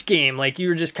the first game? Like, you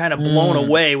were just kind of blown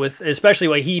away with, especially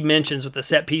what he mentions with the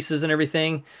set pieces and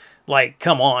everything. Like,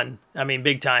 come on. I mean,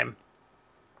 big time.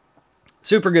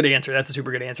 Super good answer. That's a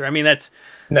super good answer. I mean,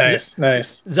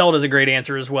 Nice. Zelda's a great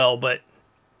answer as well, but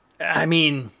I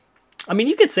mean,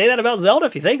 you could say that about Zelda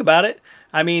if you think about it.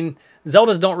 I mean,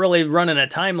 Zeldas don't really run in a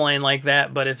timeline like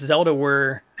that, but if Zelda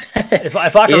were, if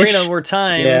Ocarina Ish. were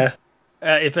time, Yeah.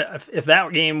 if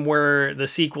that game were the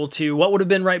sequel to, what would have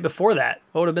been right before that?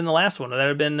 What would have been the last one? Would that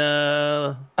have been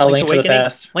A Link's Link to the Awakening?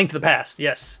 Past. Link to the Past,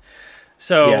 yes. Yeah.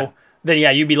 So then,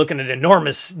 yeah, you'd be looking at an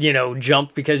enormous,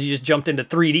 jump because you just jumped into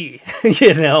 3D,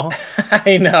 you know?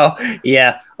 I know.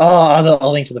 Yeah. Oh, A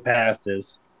Link to the Past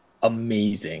is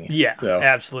amazing. Yeah, So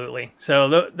absolutely. So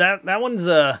that one's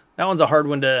a hard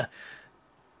one to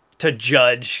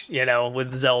judge,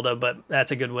 with Zelda, but that's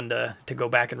a good one to go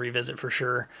back and revisit for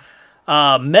sure.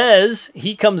 Mez,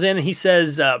 he comes in and he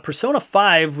says, Persona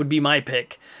 5 would be my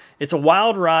pick. It's a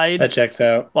wild ride. that checks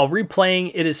out. While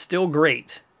replaying, it is still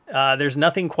great. There's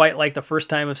nothing quite like the first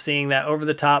time of seeing that over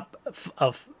the top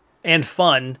of and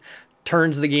fun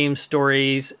turns the game's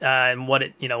stories and what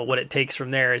it takes from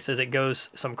there. It says it goes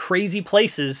some crazy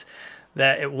places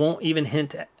that it won't even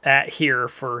hint at here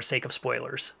for sake of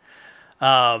spoilers.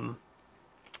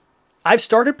 I've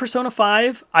started Persona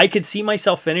 5. I could see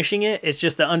myself finishing it. It's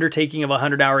just the undertaking of a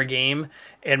 100-hour game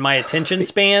and my attention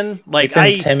span. Like, It's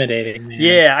intimidating, man.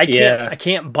 yeah, I can't. Yeah. I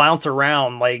can't bounce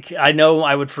around. Like, I know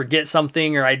I would forget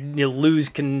something, or I'd lose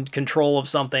control of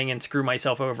something and screw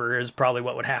myself over. Is probably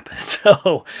what would happen.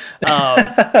 So,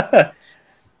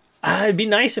 it'd be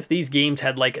nice if these games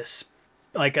had like a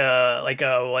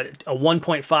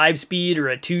 1.5 speed or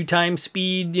a 2 times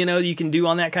speed. You can do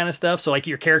on that kind of stuff. So like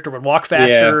your character would walk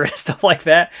faster and stuff like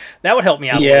that. That would help me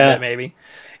out a little bit, maybe.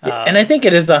 And I think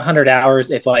it is 100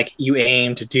 hours if like you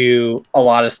aim to do a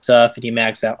lot of stuff and you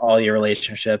max out all your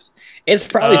relationships. It's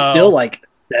probably still like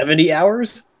 70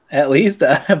 hours at least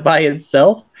by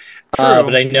itself. True.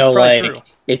 But I know like true.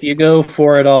 If you go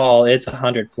for it all, it's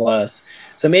 100 plus.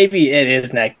 So maybe it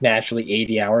is naturally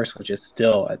 80 hours, which is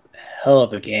still a hell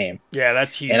of a game. Yeah,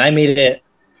 that's huge. And I made it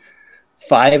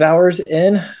 5 hours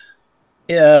in.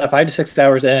 Yeah, 5 to 6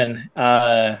 hours in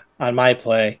on my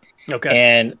play. Okay.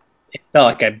 And it felt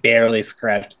like I barely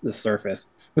scratched the surface.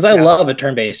 Because I love a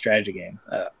turn-based strategy game.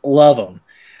 Love them.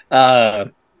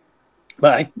 But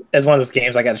as one of those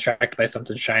games, I got distracted by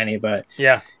something shiny. But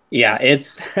yeah,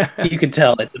 it's you can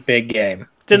tell it's a big game.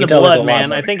 It's in the blood,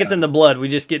 man. I think it's in the blood. We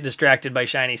just get distracted by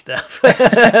shiny stuff.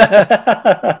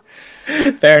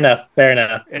 Fair enough.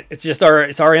 It's just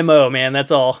our MO, man.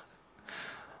 That's all.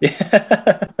 All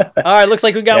right, looks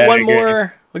like we got one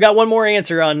more. We got one more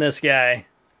answer on this guy.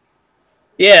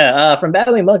 Yeah, from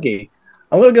Battling Monkey.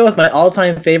 I'm going to go with my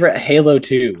all-time favorite, Halo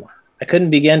 2. I couldn't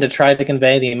begin to try to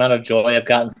convey the amount of joy I've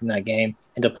gotten from that game,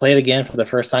 and to play it again for the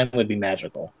first time would be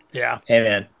magical. Yeah. Hey,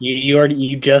 man,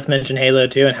 you just mentioned Halo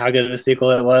 2 and how good of a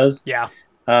sequel it was. Yeah.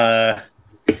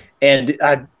 And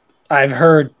I've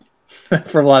heard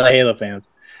from a lot of Halo fans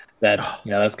that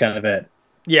that's kind of it.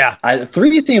 Yeah.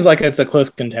 3 seems like it's a close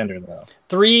contender though.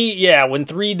 3, yeah, when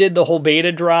 3 did the whole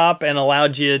beta drop and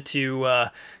allowed you to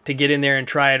get in there and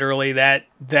try it early,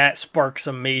 that sparked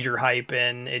some major hype,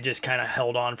 and it just kind of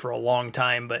held on for a long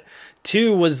time. But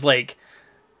 2 was like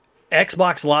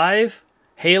Xbox Live,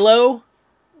 Halo.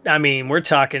 I mean, we're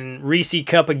talking Reese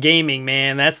cup of gaming,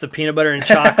 man. That's the peanut butter and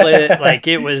chocolate. Like,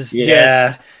 it was Yeah,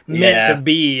 just meant to yeah.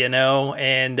 be, you know.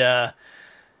 And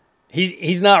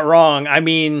he's not wrong. I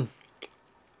mean,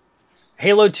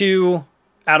 Halo 2,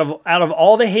 out of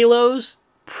all the Halos,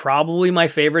 probably my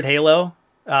favorite Halo.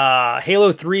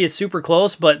 Halo 3 is super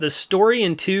close, but the story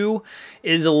in 2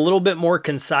 is a little bit more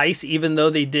concise, even though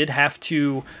they did have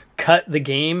to cut the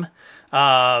game.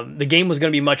 The game was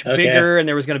going to be much bigger, and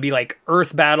there was going to be like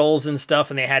Earth battles and stuff,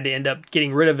 and they had to end up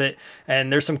getting rid of it.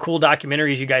 And there's some cool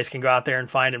documentaries you guys can go out there and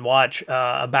find and watch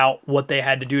about what they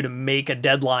had to do to make a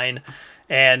deadline,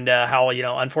 and how, you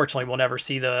know, unfortunately we'll never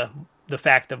see the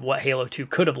fact of what Halo 2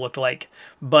 could have looked like.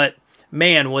 But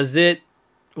man, was it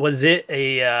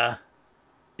a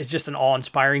it's just an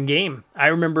awe-inspiring game. I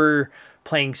remember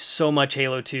playing so much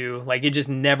Halo 2, like it just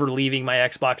never leaving my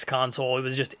Xbox console. It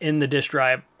was just in the disk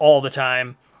drive all the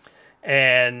time.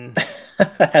 And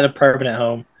Had a permanent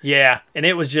home. yeah, and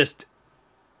it was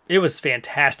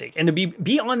fantastic. And to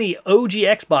be on the OG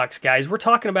Xbox, guys, we're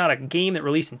talking about a game that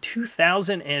released in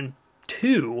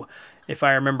 2002, if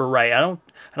I remember right. I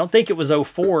don't think it was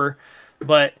 '04,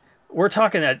 but we're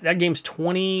talking that game's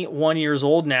 21 years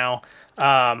old now.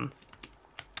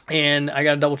 And I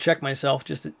got to double check myself.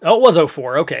 It was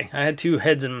 '04. Okay. I had two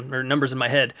numbers in my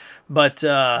head, but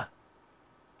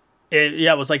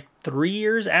it was like 3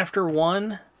 years after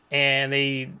 1, and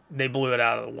they blew it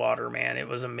out of the water, man. It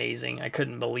was amazing. I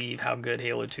couldn't believe how good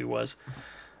Halo 2 was.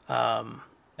 Hell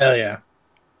yeah.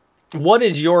 What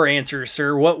is your answer,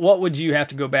 sir? What would you have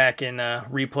to go back and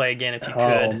replay again if you could?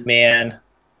 Oh man.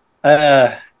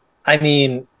 I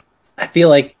mean, I feel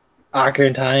like Ocarina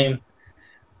of Time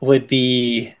would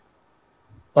be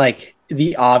like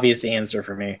the obvious answer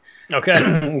for me.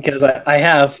 Okay. Because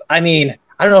I mean,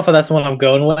 I don't know if that's the one I'm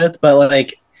going with, but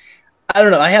like, I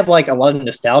don't know. I have like a lot of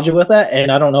nostalgia with that, and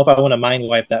I don't know if I want to mind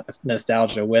wipe that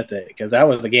nostalgia with it, because that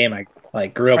was a game I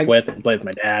like grew up with and played with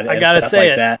my dad. I and gotta stuff say like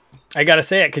it. that. I gotta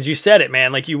say it because you said it,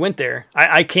 man. Like, you went there.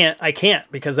 I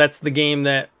can't because that's the game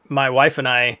that my wife and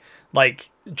I like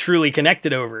truly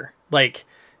connected over. Like,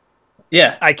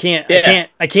 Yeah, I can't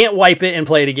wipe it and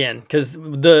play it again, because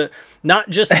not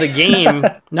just the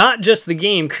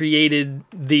game created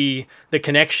the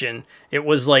connection. It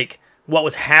was like what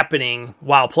was happening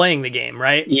while playing the game,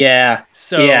 right? yeah.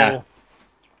 So yeah.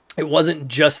 it wasn't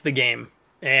just the game,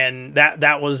 and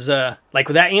that was like,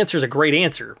 that answer is a great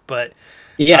answer, but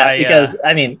Yeah, because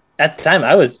I mean, at the time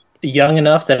I was young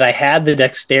enough that I had the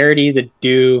dexterity to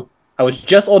do. I was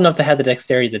just old enough to have the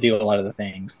dexterity to do a lot of the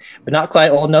things, but not quite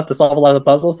old enough to solve a lot of the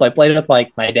puzzles. So I played with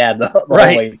like my dad the whole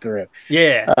way through.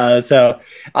 Yeah. To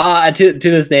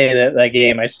this day, that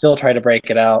game, I still try to break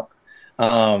it out.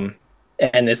 And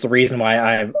it's the reason why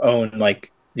I've owned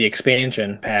like the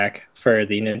expansion pack for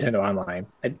the Nintendo Online.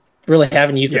 I really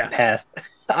haven't used it past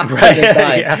right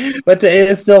time, but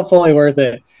it's still fully worth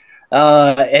it.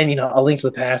 And A Link to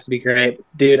the Past would be great,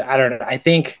 dude. I don't know. I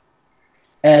think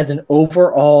as an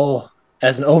overarching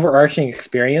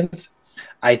experience,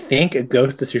 I think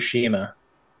Ghost of Tsushima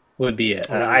would be it.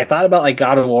 I thought about like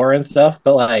God of War and stuff,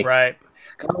 but like God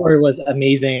of War was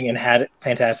amazing and had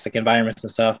fantastic environments and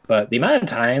stuff. But the amount of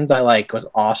times I like was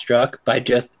awestruck by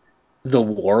just the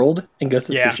world in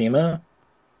Ghost of Tsushima,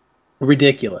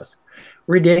 ridiculous.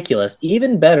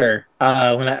 Even better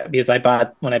when I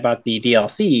bought the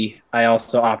DLC, I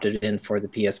also opted in for the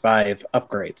PS5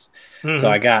 upgrades. So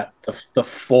I got the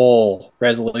full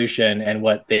resolution and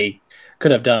what they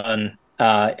could have done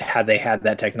had they had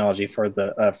that technology for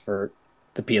the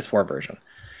PS4 version.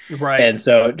 Right. And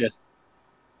so just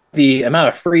the amount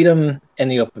of freedom in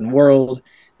the open world,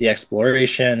 the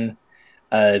exploration,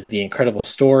 the incredible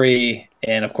story,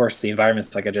 and of course the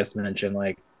environments, like I just mentioned,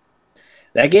 like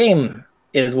that game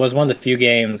was one of the few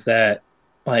games that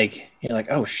like you're like,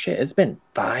 oh shit, it's been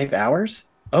 5 hours.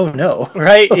 Oh no.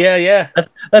 Right. Yeah.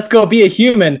 Let's go be a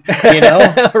human,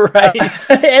 Right.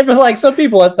 And like some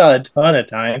people, that's not a ton of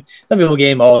time. Some people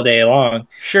game all day long.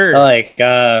 Sure.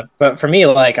 But for me,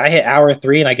 like I hit hour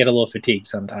 3 and I get a little fatigued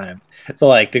sometimes. So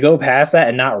like to go past that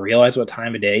and not realize what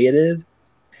time of day it is,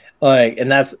 like, and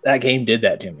that game did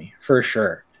that to me for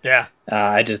sure. Yeah.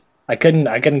 I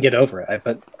couldn't get over it. I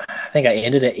think I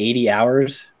ended at 80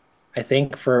 hours, I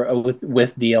think, for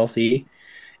with DLC,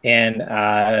 and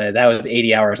that was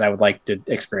 80 hours I would like to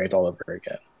experience all over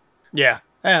again. Yeah,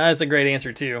 that's a great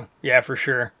answer too. Yeah, for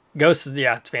sure. Ghost is,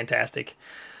 yeah, it's fantastic.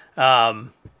 I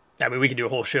mean, we could do a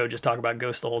whole show just talk about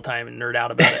Ghost the whole time and nerd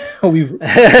out about it. we really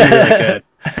could.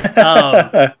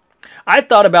 I've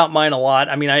thought about mine a lot.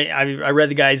 I mean, I read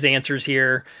the guy's answers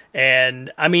here,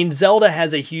 and I mean, Zelda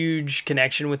has a huge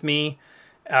connection with me.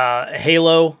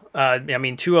 Halo, I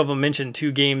mean, two of them mentioned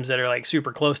two games that are like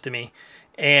super close to me,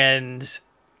 and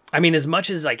I mean, as much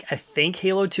as like I think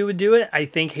Halo 2 would do it, I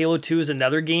think Halo 2 is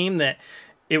another game that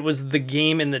it was the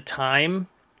game in the time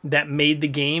that made the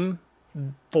game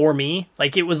for me.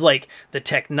 Like it was like the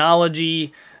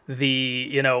technology, the,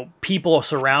 you know, people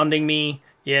surrounding me,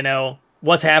 you know,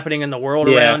 what's happening in the world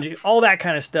around you, all that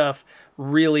kind of stuff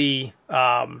really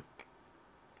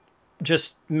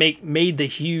just made the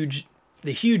huge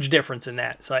difference in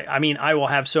that. So I mean, I will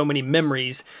have so many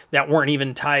memories that weren't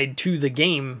even tied to the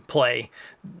gameplay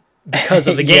because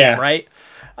of the game, right?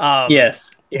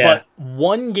 Yes. Yeah. But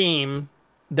one game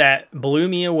that blew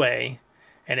me away,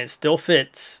 and it still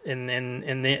fits in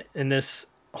this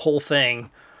whole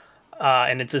thing,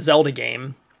 and it's a Zelda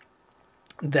game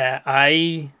that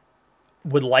I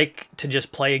would like to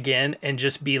just play again and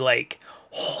just be like,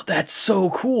 oh, that's so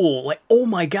cool. Like, oh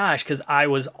my gosh. Cause I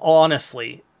was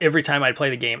honestly, every time I'd play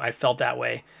the game, I felt that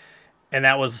way. And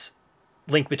that was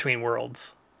Link Between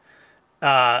Worlds.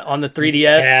 On the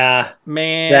 3DS. Yeah.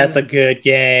 Man. That's a good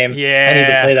game. Yeah. I need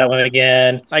to play that one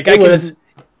again. Like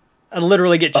I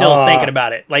literally get chills thinking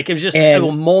about it. Like it was just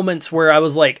moments where I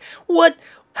was like, what?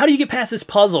 How do you get past this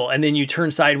puzzle? And then you turn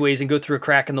sideways and go through a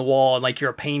crack in the wall, and like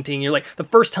you're a painting. You're like, the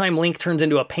first time Link turns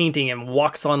into a painting and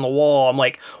walks on the wall, I'm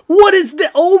like, what is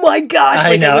that? Oh my gosh.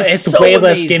 I like, know. It's so way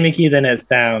amazing. less gimmicky than it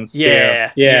sounds.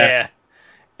 Yeah. Yeah.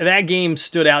 And that game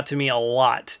stood out to me a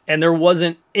lot. And there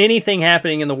wasn't anything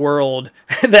happening in the world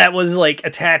that was like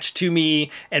attached to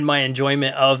me and my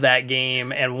enjoyment of that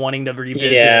game and wanting to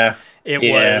revisit. Yeah. It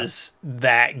was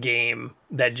that game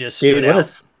that just stood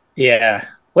out.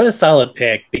 What a solid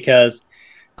pick, because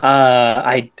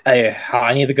I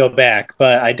need to go back,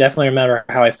 but I definitely remember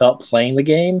how I felt playing the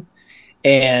game.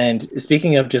 And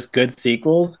speaking of just good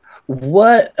sequels,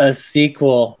 what a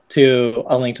sequel to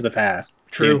A Link to the Past.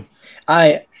 True.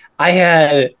 Dude. I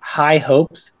had high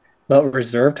hopes, but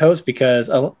reserved hopes, because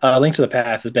A Link to the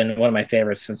Past has been one of my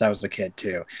favorites since I was a kid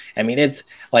too. I mean, it's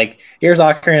like, here's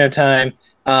Ocarina of Time,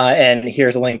 and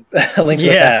here's a link to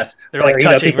the past. They're like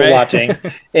touching, people right? watching.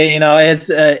 You know,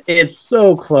 it's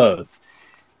so close.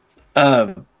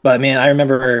 But man, I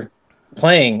remember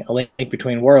playing A Link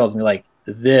Between Worlds and be like,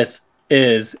 this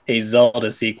is a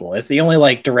Zelda sequel. It's the only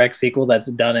like direct sequel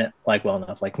that's done it like well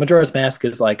enough. Like Majora's Mask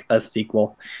is like a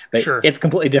sequel, but it's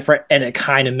completely different, and it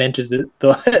kind of mentions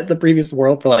the previous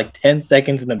world for like 10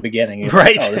 seconds in the beginning. You're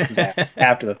right. Like, oh, this is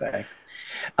after the fact.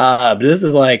 But this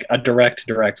is like a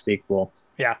direct sequel.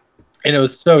 Yeah. And it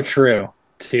was so true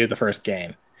to the first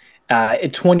game.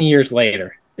 20 years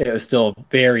later, it was still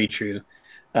very true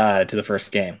to the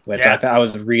first game, which I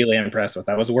was really impressed with.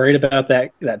 I was worried about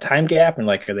that time gap and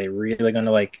like, are they really going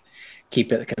to like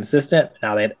keep it consistent?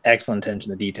 Now they had excellent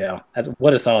attention to detail.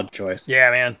 What a solid choice.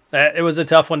 Yeah, man. It was a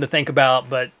tough one to think about,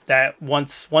 but that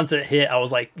once it hit, I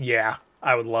was like, yeah,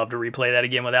 I would love to replay that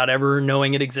again without ever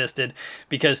knowing it existed,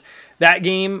 because that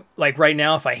game, like right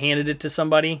now, if I handed it to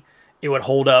somebody, it would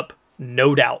hold up,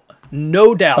 no doubt.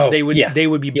 They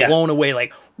would be blown away.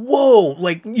 Like, whoa,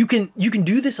 like you can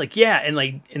do this. Like, yeah. And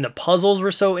like, and the puzzles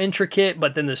were so intricate,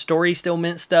 but then the story still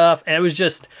meant stuff. And it was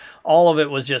just, all of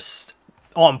it was just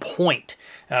on point.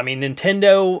 I mean,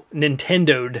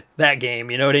 Nintendo'd that game.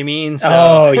 You know what I mean? So.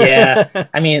 Oh yeah.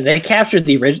 I mean, they captured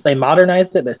the original, they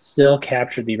modernized it, but still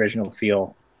captured the original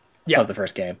feel of the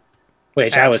first game,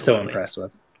 which I was so impressed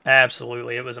with.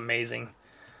 Absolutely. It was amazing.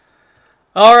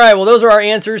 All right, well, those are our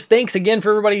answers. Thanks again for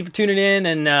everybody for tuning in,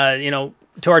 and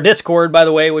to our Discord, by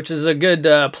the way, which is a good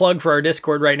plug for our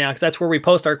Discord right now, because that's where we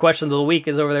post our questions of the week,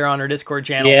 is over there on our Discord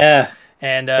channel. Yeah,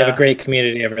 and we have a great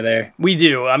community over there. We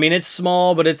do. I mean, it's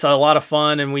small, but it's a lot of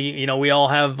fun, and we all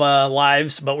have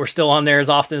lives, but we're still on there as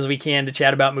often as we can to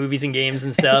chat about movies and games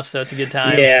and stuff. So it's a good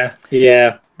time.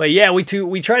 Yeah. But yeah, we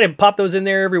try to pop those in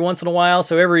there every once in a while.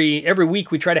 So every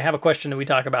week we try to have a question that we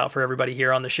talk about for everybody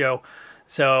here on the show.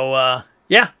 So.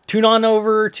 Yeah, tune on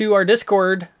over to our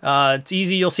Discord. It's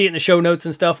easy. You'll see it in the show notes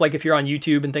and stuff, like if you're on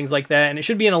YouTube and things like that. And it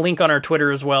should be in a link on our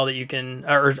Twitter as well that you can,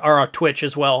 or our Twitch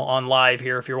as well on live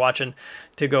here if you're watching,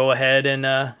 to go ahead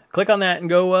and click on that and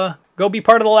go be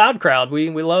part of the loud crowd. We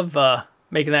love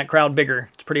making that crowd bigger.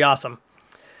 It's pretty awesome.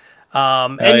 You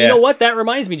know what? That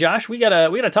reminds me, Josh, we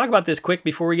gotta talk about this quick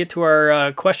before we get to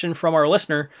our question from our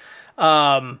listener.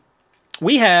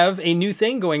 We have a new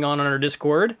thing going on our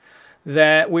Discord,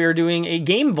 that we're doing a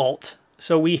game vault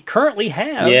So we currently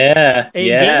have Yeah, a game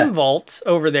yeah. vault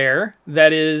over there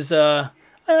that is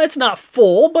it's not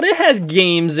full, but it has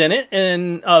games in it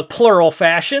in a plural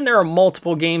fashion. There are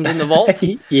multiple games in the vault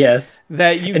Yes.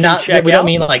 that you And can not check we don't out.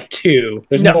 mean like two.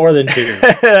 There's No, more than two.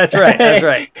 that's right. That's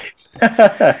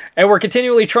right. And we're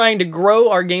continually trying to grow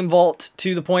our game vault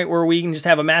to the point where we can just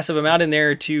have a massive amount in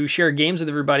there to share games with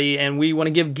everybody. And we want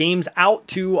to give games out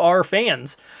to our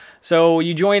fans. So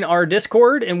you join our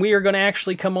Discord, and we are going to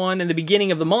actually come on in the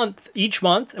beginning of the month, each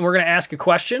month, and we're going to ask a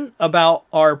question about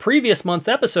our previous month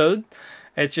episode.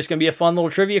 It's just going to be a fun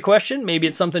little trivia question. Maybe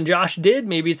it's something Josh did.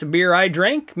 Maybe it's a beer I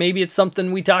drank. Maybe it's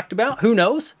something we talked about. Who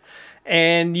knows?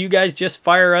 And you guys just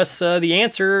fire us the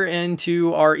answer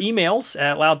into our emails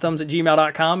at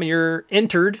loudthumbs@gmail.com, and you're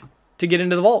entered to get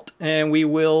into the vault. And we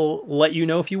will let you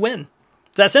know if you win.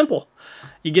 It's that simple.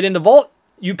 You get into vault,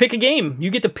 you pick a game. You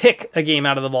get to pick a game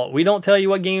out of the vault. We don't tell you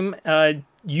what game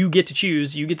you get to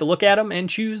choose. You get to look at them and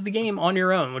choose the game on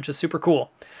your own, which is super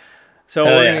cool. So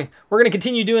we're gonna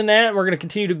continue doing that. We're gonna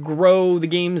continue to grow the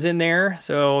games in there.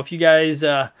 So if you guys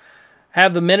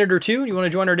have the minute or two and you want to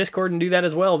join our Discord and do that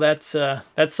as well, that's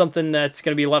something that's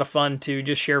going to be a lot of fun to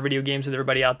just share video games with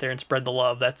everybody out there and spread the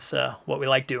love. That's what we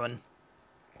like doing.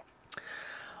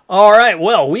 All right,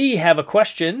 well, we have a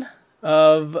question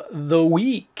of the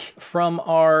week from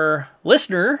our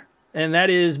listener, and that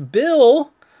is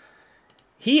Bill.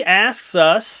 He asks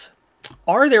us,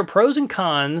 are there pros and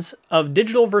cons of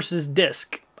digital versus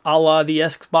disc, a la the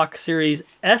Xbox Series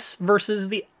S versus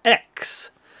the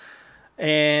X?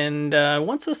 And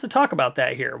wants us to talk about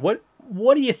that here. What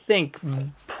do you think?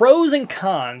 Pros and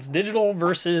cons, digital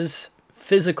versus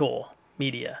physical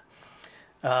media.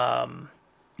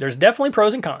 There's definitely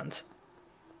pros and cons.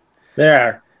 There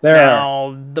are.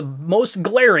 Now, the most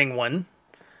glaring one,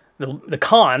 the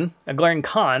con, a glaring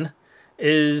con,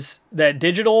 is that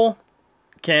digital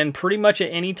can pretty much at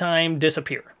any time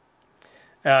disappear.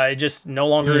 It just no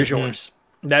longer is yours.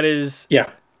 That is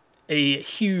a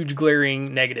huge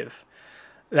glaring negative.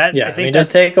 I think it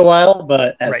does take a while,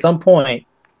 but at some point,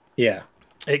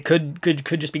 it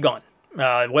could just be gone.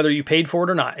 Whether you paid for it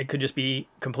or not, it could just be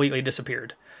completely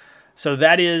disappeared. So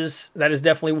that is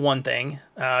definitely one thing.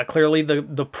 Clearly,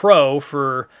 the pro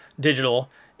for digital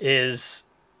is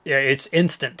it's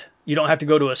instant. You don't have to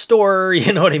go to a store.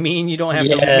 You know what I mean? You don't have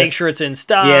to make sure it's in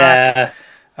stock. Yeah.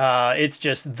 It's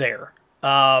just there.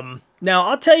 Now,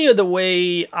 I'll tell you the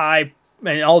way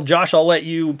Josh, I'll let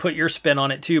you put your spin on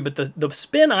it too, but the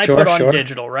spin I put on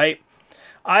digital, right?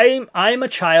 I'm a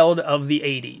child of the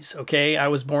 80s, okay? I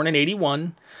was born in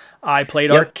 81. I played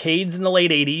arcades in the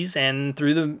late 80s and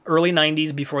through the early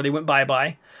 90s before they went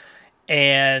bye-bye.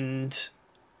 And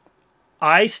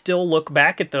I still look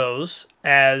back at those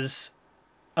as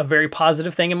a very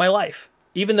positive thing in my life.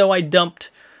 Even though I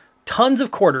dumped tons of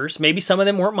quarters, maybe some of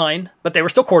them weren't mine, but they were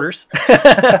still quarters.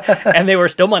 And they were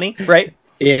still money, right?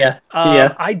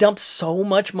 I dumped so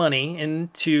much money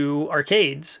into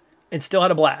arcades and still had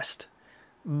a blast.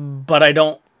 But I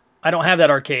don't have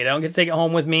that arcade. I don't get to take it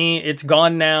home with me. It's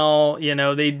gone now. You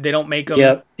know, they don't make them,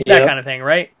 that kind of thing,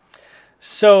 right?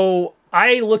 So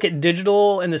I look at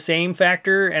digital in the same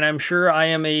factor, and I'm sure I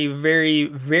am a very,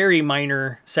 very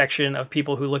minor section of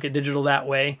people who look at digital that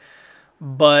way.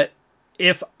 But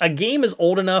if a game is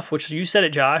old enough, which you said it,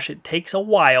 Josh, it takes a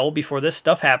while before this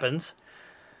stuff happens.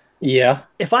 Yeah.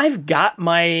 If I've got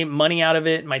my money out of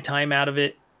it, my time out of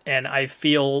it, and I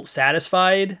feel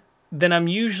satisfied, then I'm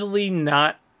usually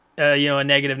not, a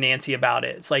negative Nancy about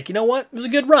it. It's like, you know what? It was a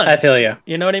good run. I feel you.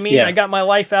 You know what I mean? I got my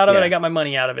life out of it. I got my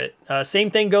money out of it. Same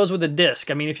thing goes with a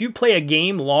disc. I mean, if you play a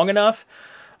game long enough,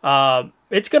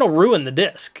 it's going to ruin the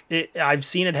disc. I've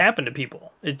seen it happen to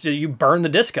people. You burn the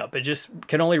disc up. It just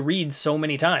can only read so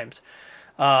many times.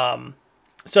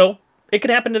 So it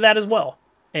could happen to that as well.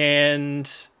 And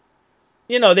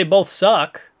they both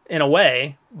suck in a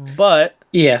way, but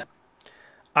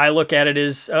I look at it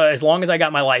as long as I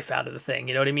got my life out of the thing.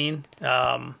 You know what I mean?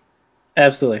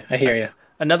 Absolutely. I hear you.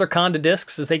 Another con to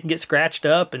discs is they can get scratched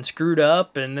up and screwed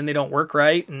up, and then they don't work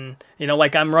right. And,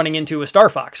 like I'm running into a Star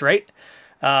Fox, right?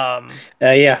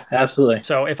 Yeah, absolutely.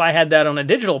 So if I had that on a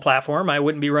digital platform, I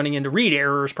wouldn't be running into read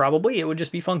errors probably. It would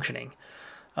just be functioning.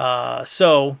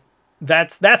 So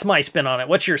that's my spin on it.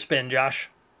 What's your spin, Josh?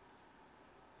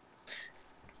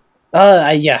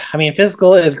 Yeah. I mean,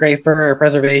 physical is great for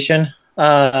preservation.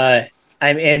 If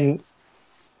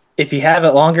you have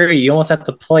it longer, you almost have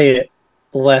to play it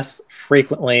less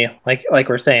frequently. Like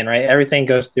we're saying, right? Everything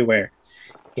goes through wear.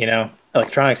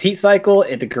 Electronics heat cycle,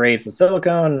 it degrades the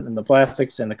silicone and the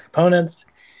plastics and the components.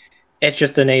 It's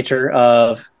just the nature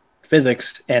of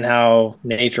physics and how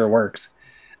nature works.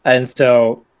 And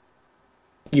so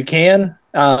you can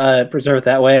preserve it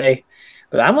that way,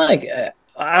 but I'm like,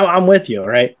 I'm with you,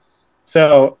 right?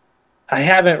 So I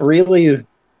haven't really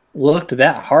looked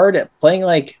that hard at playing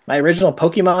like my original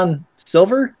Pokemon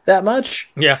Silver that much.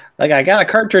 Yeah. Like I got a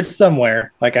cartridge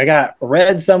somewhere, like I got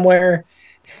Red somewhere.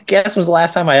 Guess was the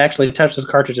last time I actually touched those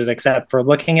cartridges, except for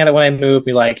looking at it when I moved,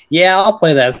 be like, yeah, I'll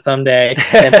play that someday,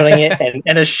 and then putting it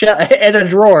in a in a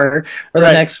drawer for the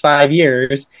Right. next 5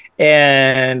 years,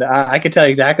 and I could tell you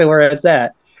exactly where it's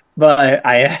at, but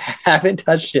I haven't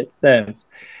touched it since.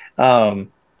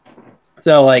 Um,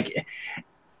 so like,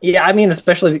 yeah, I mean,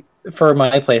 especially for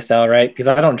my play style, right? Because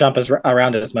I don't jump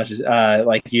around as much as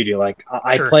like you do. Like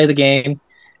I Sure. play the game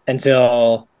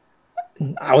until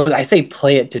I say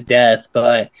play it to death,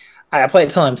 but I play it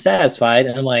until I'm satisfied,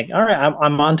 and I'm like, all right,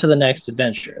 I'm on to the next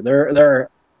adventure. There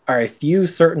are a few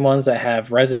certain ones that have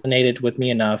resonated with me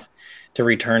enough to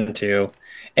return to,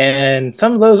 and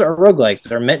some of those are roguelikes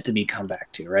that are meant to be come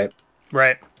back to, right?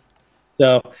 Right.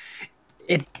 So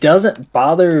it doesn't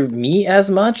bother me as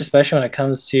much, especially when it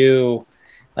comes to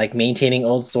like maintaining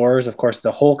old stores. Of course,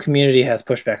 the whole community has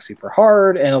pushed back super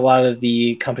hard, and a lot of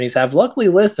the companies have luckily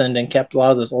listened and kept a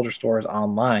lot of those older stores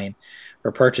online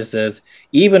for purchases,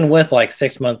 even with like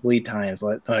 6 month lead times.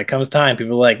 Like when it comes time,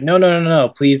 people are like, no, no, no, no,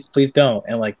 please, please don't.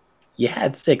 And like, you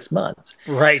had 6 months,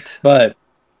 Right. but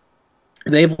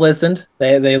they've listened.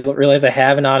 They realize I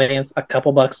have an audience, a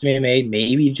couple bucks to be made,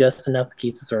 maybe just enough to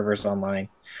keep the servers online,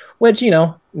 which,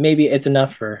 maybe it's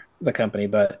enough for the company.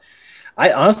 But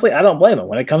I honestly, I don't blame them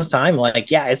when it comes time. Like,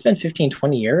 yeah, it's been 15,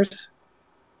 20 years.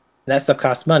 And that stuff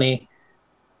costs money.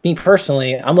 Me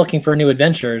personally, I'm looking for new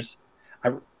adventures.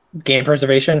 I, Game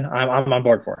preservation, I'm on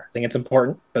board for. I think it's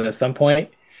important. But at some point,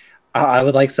 I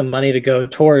would like some money to go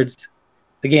towards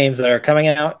the games that are coming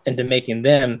out and to making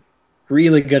them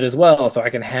really good as well, so I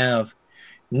can have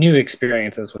new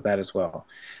experiences with that as well.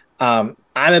 I'm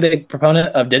a big proponent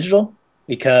of digital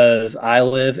because I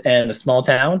live in a small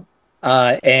town,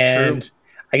 True. and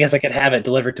I guess I could have it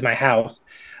delivered to my house.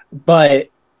 But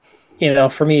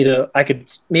for me I could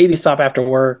maybe stop after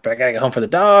work, but I gotta get home for the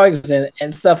dogs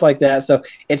and stuff like that. So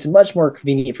it's much more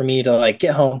convenient for me to like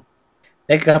get home,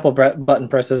 make a couple button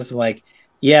presses, and like,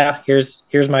 yeah, here's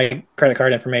my credit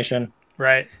card information,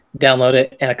 Right. download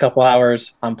it in a couple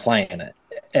hours, I'm playing it.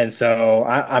 And so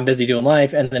I'm busy doing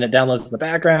life, and then it downloads in the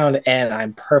background, and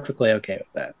I'm perfectly okay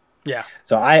with that. Yeah.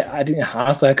 So I didn't,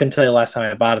 honestly, I couldn't tell you last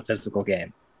time I bought a physical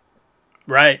game.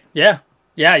 Right. Yeah.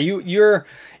 Yeah.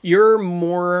 You're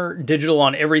more digital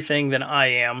on everything than I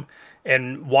am.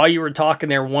 And while you were talking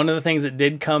there, one of the things that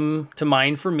did come to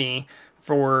mind for me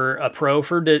for a pro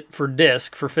for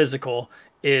disc for physical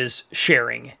is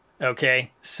sharing.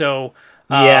 Okay. So,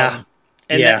 Yeah,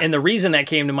 and yeah, and the reason that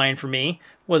came to mind for me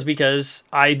was because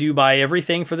I do buy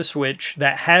everything for the Switch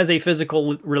that has a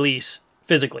physical release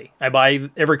physically. I buy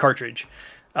every cartridge.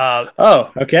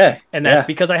 oh, okay, And that's yeah.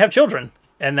 because I have children,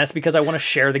 and that's because I want to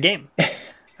share the game.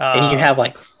 And you have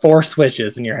like 4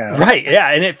 switches in your house. Right,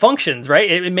 yeah, and it functions, right?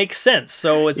 It makes sense.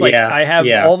 So it's like Yeah, I have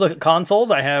yeah. all the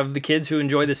consoles. I have the kids who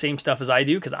enjoy the same stuff as I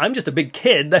do because I'm just a big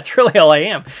kid. That's really all I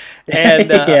am, and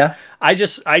Yeah, I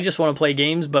just want to play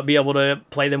games, but be able to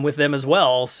play them with them as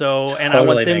well. So, and I want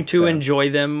totally them makes to sense. enjoy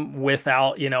them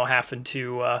without having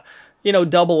to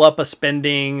double up a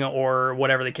spending or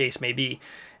whatever the case may be,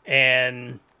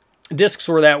 and discs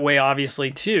were that way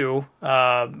obviously too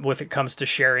with it comes to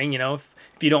sharing.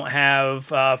 If you don't have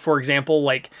for example,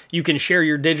 like you can share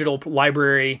your digital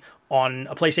library on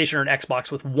a PlayStation or an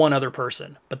Xbox with one other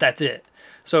person, but that's it.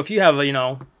 So if you have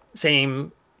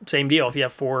same deal, if you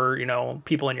have four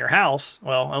people in your house,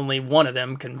 well, only one of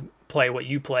them can play what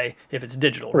you play if it's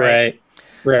digital, right?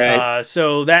 Right, right.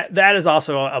 So that is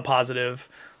also a positive,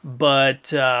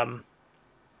 but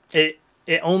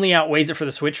it only outweighs it for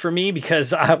the Switch for me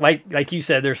because like you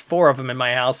said, there's four of them in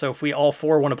my house. So if we all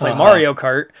four want to play Uh-huh. Mario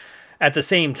Kart at the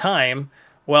same time,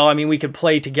 well, I mean, we could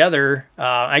play together.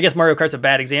 I guess Mario Kart's a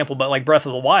bad example, but like Breath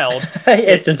of the Wild,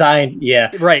 It's designed, yeah.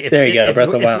 right? If There you go, if Breath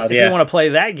of the if, Wild, if we yeah. want to play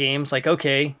that game, it's like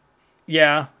okay,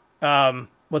 yeah.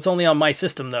 What's only on my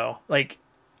system though? Like,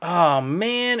 oh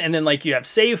man, and then like you have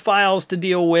save files to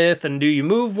deal with, and do you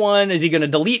move one? Is he going to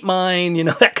delete mine?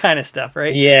 That kind of stuff,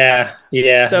 right? Yeah,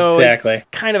 yeah, So it's exactly.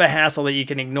 kind of a hassle that you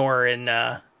can ignore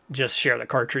and just share the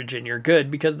cartridge and you're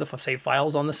good because the save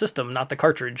file's on the system, not the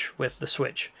cartridge with the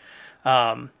Switch,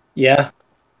 Yeah.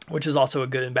 which is also a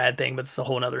good and bad thing, but it's a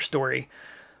whole other story.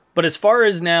 But as far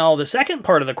as now the second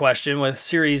part of the question with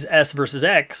Series S versus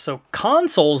X, so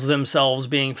consoles themselves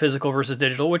being physical versus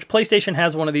digital, which PlayStation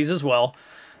has one of these as well,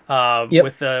 Yep.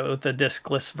 with the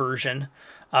discless version.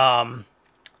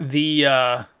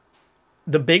 The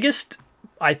the biggest,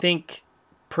 I think,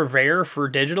 purveyor for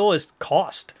digital is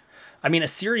cost. I mean, a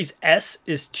Series S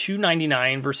is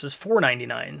 $299 versus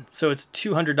 $499, so it's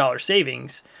 $200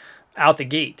 savings out the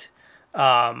gate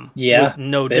Yeah, with it's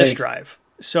no disk big. drive.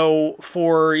 So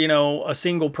for, a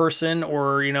single person,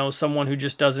 or, someone who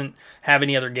just doesn't have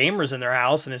any other gamers in their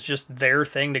house and it's just their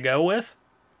thing to go with,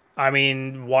 I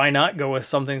mean, why not go with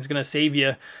something that's going to save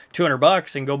you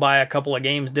 $200 and go buy a couple of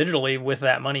games digitally with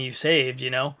that money you saved?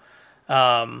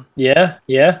 Yeah,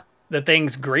 yeah. The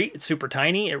thing's great. It's super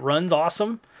tiny. It runs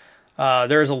awesome.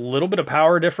 There's a little bit of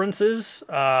power differences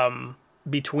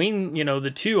between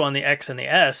the two on the X and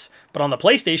the S, but on the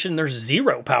PlayStation there's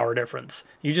zero power difference.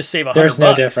 You just save a hundred There's no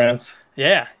bucks. difference.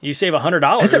 Yeah, you save Is it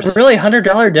 $100. really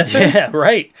 $100 difference? Yeah,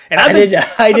 right. And I I've been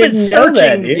didn't know that,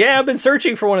 searching. dude. Yeah, I've been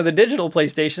searching for one of the digital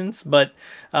PlayStations, but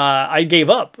I gave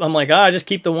up. I'm like, I just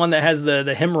keep the one that has the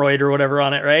hemorrhoid or whatever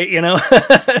on it, right?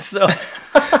 So,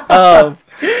 um,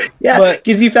 Yeah, but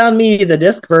because you found me the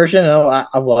disc version. And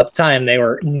well, at the time they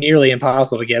were nearly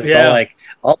impossible to get. So yeah,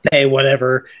 I'll pay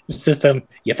whatever system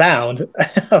you found.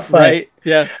 But right,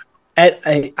 yeah,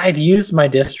 I've used my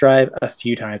disc drive a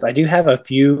few times. I do have a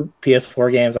few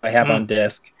PS4 games I have mm, on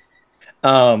disc.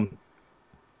 Um,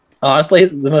 Honestly,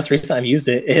 the most recent I've used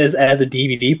it is as a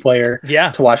DVD player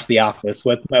yeah, to watch The Office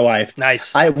with my wife.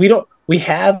 nice. We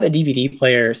have a DVD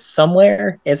player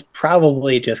somewhere. It's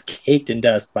probably just caked in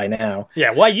dust by now.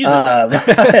 Yeah, why use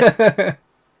it then? Um,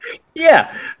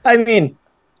 yeah, I mean,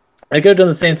 I could have done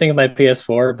the same thing with my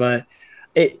PS4, but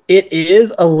it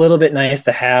is a little bit nice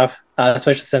to have,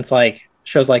 especially since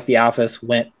shows like The Office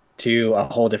went to a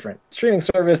whole different streaming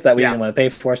service that we Yeah, didn't want to pay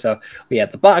for. So we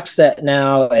have the box set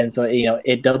now, and so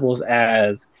it doubles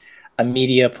as a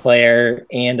media player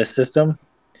and a system.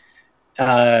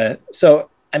 So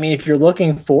I mean, if you're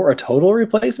looking for a total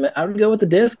replacement, I would go with the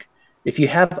disc. If you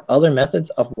have other methods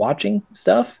of watching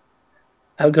stuff,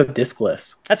 I would go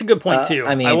discless. that's a good point too.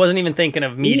 I I mean, wasn't even thinking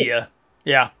of media.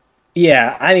 Yeah,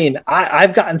 yeah, I mean,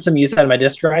 I've gotten some use out of my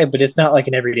disk drive, but it's not like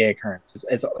an everyday occurrence.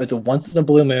 It's a once in a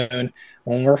blue moon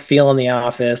when we're feeling the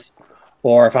office,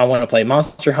 or if I want to play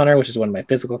Monster Hunter, which is one of my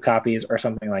physical copies, or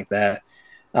something like that.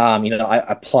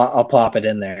 I'll plop it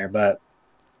in there, but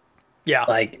yeah,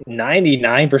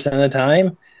 99% of the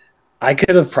time, I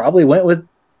could have probably went with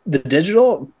the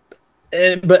digital.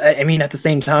 But I mean, at the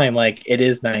same time, it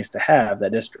is nice to have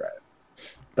that disk drive.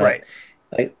 But right.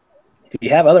 like, if you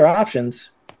have other options,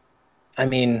 I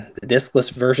mean, the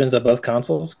discless versions of both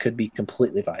consoles could be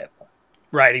completely viable.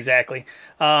 Right, exactly.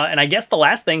 And I guess the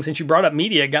last thing, since you brought up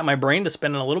media, got my brain to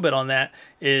spinning a little bit on that,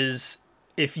 is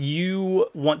if you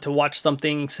want to watch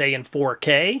something, say, in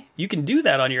 4K, you can do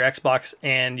that on your Xbox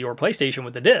and your PlayStation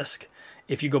with the disc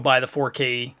if you go buy the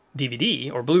 4K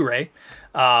DVD or Blu-ray.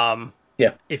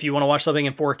 Yeah. If you want to watch something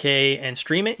in 4K and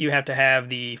stream it, you have to have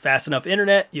the fast enough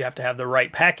internet. You have to have the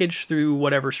right package through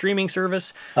whatever streaming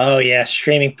service. Oh yeah,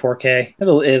 streaming 4K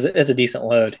is a decent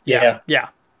load. Yeah, Yeah. yeah.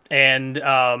 And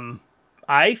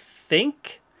I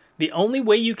think the only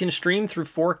way you can stream through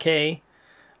 4K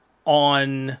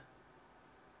on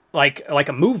like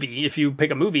a movie, if you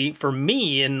pick a movie, for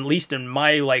me, and at least in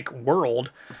my world,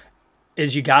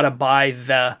 is you got to buy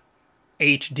the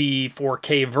HD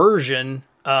 4K version,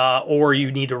 or you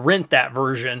need to rent that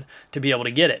version to be able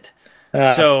to get it.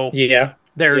 So Yeah.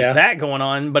 there's Yeah. that going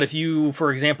on. But if you,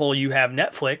 for example, you have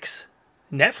Netflix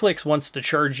wants to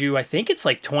charge you, I think it's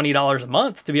like $20 a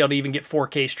month to be able to even get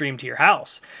 4K streamed to your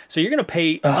house. So you're going to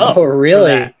pay up Oh for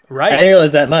really? that, I right? didn't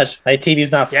realize that much. My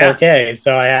TV's not Yeah. 4K,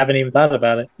 so I haven't even thought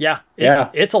about it. Yeah, Yeah.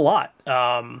 it's a lot.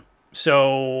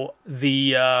 So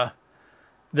the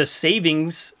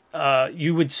savings,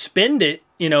 you would spend it,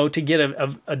 to get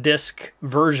a disc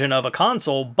version of a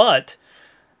console, but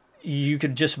you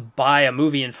could just buy a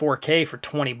movie in 4K for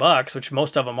 $20, which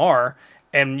most of them are,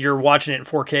 and you're watching it in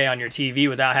 4K on your TV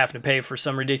without having to pay for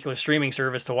some ridiculous streaming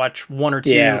service to watch one or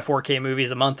two Yeah. 4K movies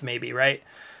a month, maybe, right?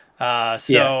 Yeah.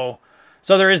 So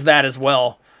there is that as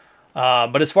well.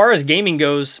 But as far as gaming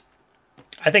goes,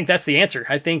 I think that's the answer.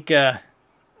 I think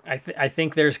I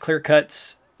think there's clear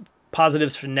cuts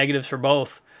positives for negatives for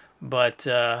both, but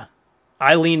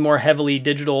I lean more heavily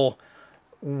digital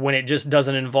when it just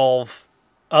doesn't involve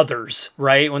others,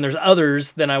 right? When there's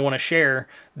others, then I want to share.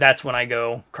 That's when I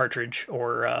go cartridge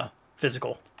or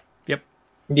physical. Yep.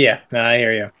 Yeah. No, I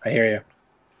hear you. I hear you.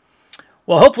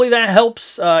 Well, hopefully that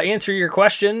helps answer your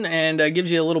question and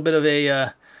gives you a little bit of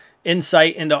a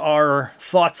insight into our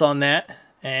thoughts on that.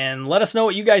 And let us know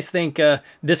what you guys think,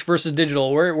 disc versus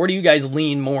digital. Where do you guys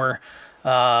lean more,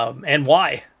 and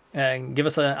why? And give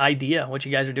us an idea what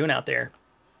you guys are doing out there.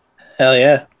 Hell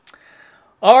yeah.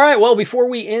 All right, well, before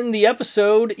we end the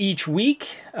episode each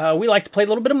week, we like to play a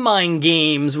little bit of mind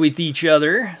games with each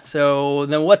other. So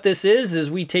then what this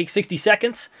is we take 60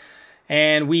 seconds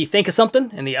and we think of something,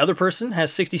 and the other person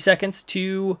has 60 seconds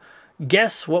to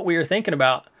guess what we are thinking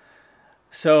about.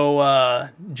 So,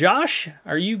 Josh,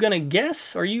 are you going to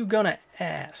guess or are you going to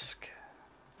ask?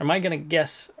 Am I going to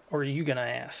guess or are you going to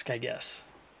ask, I guess?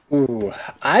 Ooh,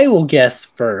 I will guess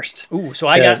first. Ooh, so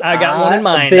I got one in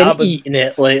mind. I've been eating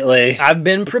it lately. I've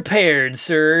been prepared,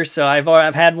 sir. So I've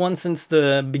had one since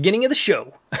the beginning of the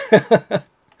show.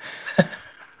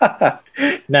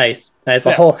 Nice.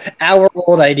 A whole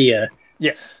hour-old idea.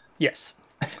 Yes.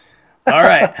 All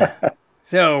right.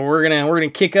 So we're gonna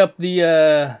kick up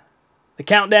the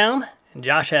countdown, and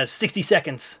Josh has 60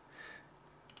 seconds.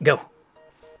 Go.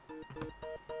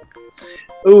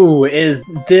 Ooh, is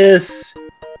this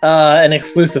an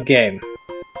exclusive game?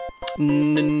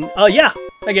 Yeah,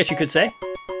 I guess you could say.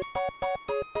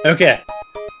 Okay.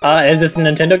 Is this a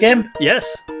Nintendo game?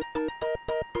 Yes.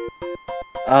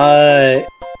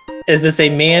 Is this a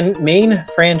main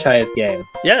franchise game?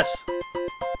 Yes.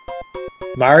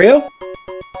 Mario?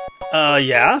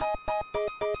 Yeah.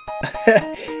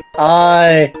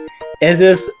 Is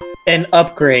this an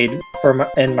upgrade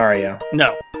in Mario?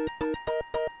 No.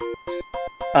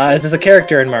 Is this a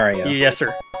character in Mario? Yes,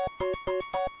 sir.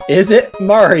 Is it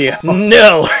Mario?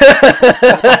 No.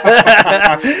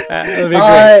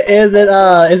 Is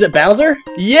it Bowser?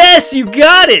 Yes, you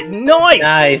got it.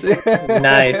 Nice.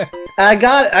 Nice. I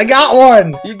got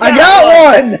one. He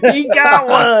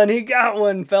got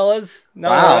one, fellas.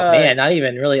 Wow, man, not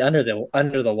even really under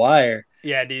the wire.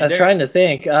 Yeah, dude. I was trying to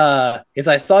think, because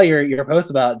I saw your post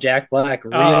about Jack Black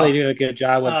really doing a good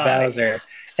job with Bowser.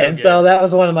 So that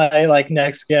was one of my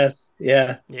next guess.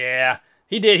 Yeah. Yeah.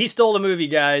 He did. He stole the movie,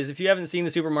 guys. If you haven't seen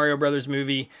the Super Mario Brothers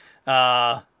movie,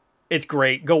 it's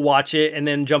great. Go watch it and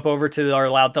then jump over to our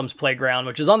Loud Thumbs Playground,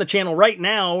 which is on the channel right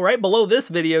now, right below this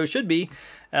video should be.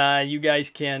 You guys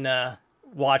can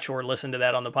watch or listen to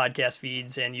that on the podcast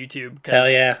feeds and YouTube. Hell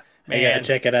yeah. Man, you gotta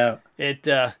check it out.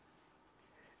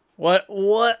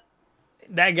 What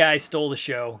that guy stole the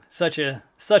show. Such a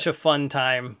fun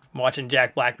time watching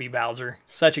Jack Black be Bowser.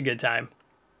 Such a good time.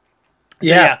 So,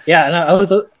 yeah. And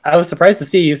I was surprised to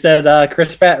see you said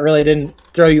Chris Pratt really didn't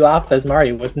throw you off as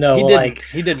Mario with no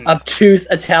he didn't. obtuse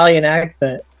Italian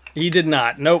accent. He did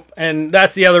not. Nope. And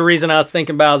that's the other reason I was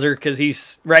thinking Bowser, because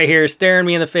he's right here staring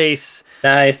me in the face.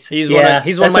 Nice. He's one of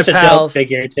my such pals. A dope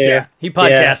figure too. Yeah. He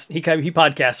podcasts. Yeah. He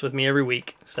podcasts with me every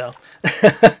week. So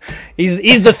he's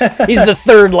the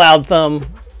third Loud Thumb.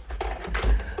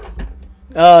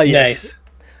 Oh yes.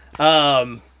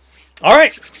 Nice. All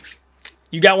right.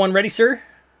 You got one ready, sir?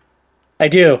 I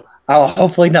do.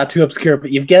 Hopefully not too obscure,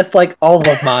 but you've guessed all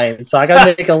of mine, so I gotta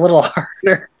make it a little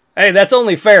harder. Hey, that's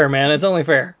only fair, man. That's only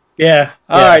fair. Yeah.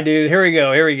 All right, dude. Here we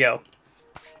go.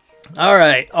 All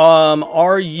right.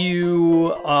 Are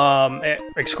you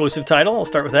exclusive title? I'll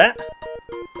start with that.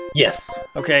 Yes.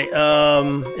 Okay.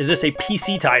 Is this a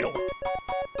PC title?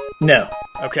 No.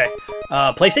 Okay.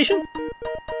 PlayStation?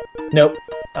 Nope.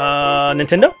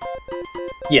 Nintendo?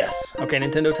 Yes. Okay,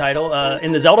 Nintendo title.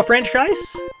 In the Zelda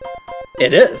franchise?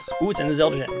 It is. Ooh, it's in the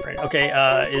Zelda franchise. Okay,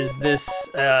 is this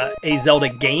a Zelda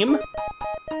game?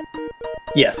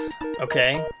 Yes.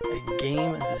 Okay, a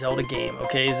game, a Zelda game.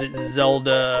 Okay, is it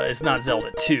Zelda? It's not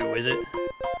Zelda 2, is it?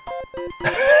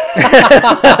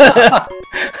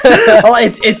 Oh,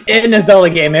 it's in a Zelda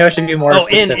game. Maybe I should be more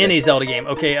specific. in a Zelda game.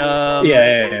 Okay, yeah.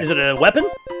 Is it a weapon?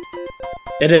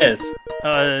 It is.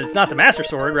 It's not the Master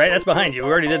Sword, right? That's behind you. We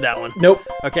already did that one. Nope.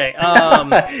 Okay.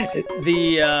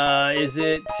 Is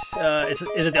it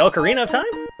the Ocarina of Time?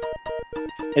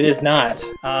 It is not.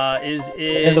 It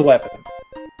is a weapon.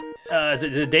 Is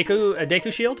it a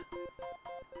Deku shield?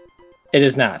 It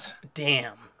is not.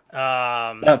 Damn.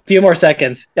 A few more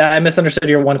seconds. I misunderstood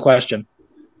your one question.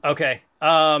 Okay.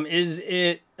 Is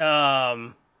it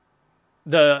the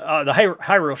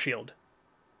Hyrule shield?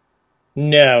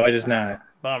 No, it is not.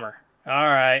 Bummer. All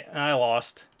right, I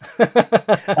lost. All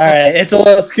right, it's a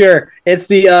little obscure. It's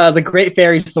the Great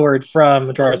Fairy Sword from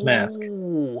Majora's Mask.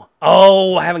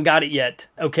 Oh, I haven't got it yet.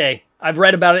 Okay, I've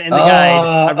read about it in the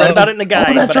guide.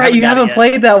 Oh, that's right. You haven't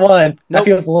played that one. Nope. That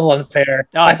feels a little unfair.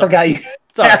 Oh, I forgot you.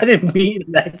 It's all right. I didn't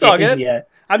beat that it's all game good. yet.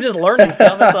 I'm just learning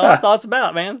stuff. That's all it's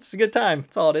about, man. It's a good time.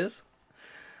 That's all it is.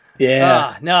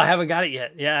 Yeah. No, I haven't got it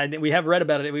yet. Yeah, we have read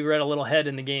about it. We read a little ahead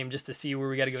in the game just to see where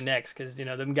we got to go next, because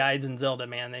them guides in Zelda,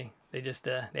 man,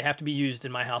 they have to be used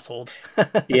in my household.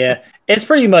 Yeah, it's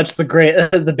pretty much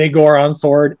the big Goron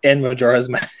sword in Majora's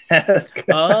Mask.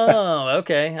 Oh,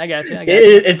 okay. I got you.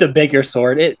 It's a bigger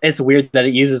sword. It's weird that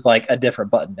it uses like a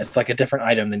different button. It's like a different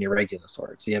item than your regular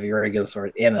sword. So you have your regular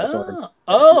sword and that sword equipped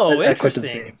at the Interesting.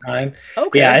 same time. Yeah,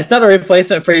 Okay. it's not a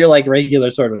replacement for your like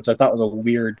regular sword, which I thought was a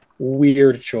weird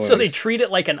So they choice. treat it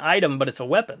like an item, but it's a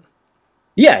weapon.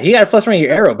 Yeah, you got to plus one of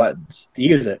your arrow buttons to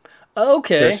use it.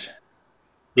 Okay. There's, Huh.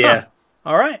 yeah.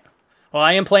 All right. Well,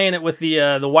 I am playing it with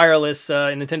the wireless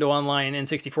Nintendo Online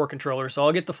N64 controller, so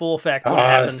I'll get the full effect when it Oh, this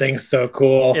happens. thing's so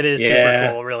cool. It is super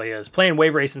Yeah. cool. It really is. Playing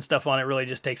Wave Race and stuff on it really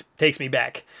just takes me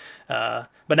back. But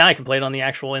now I can play it on the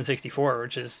actual N64,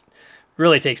 which is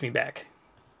really takes me back.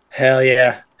 Hell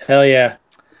yeah. Hell yeah.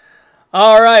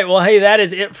 All right. Well, hey, that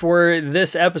is it for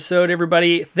this episode,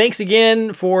 everybody. Thanks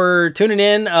again for tuning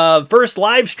in. First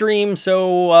live stream,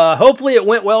 so hopefully it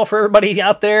went well for everybody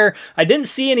out there. I didn't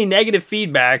see any negative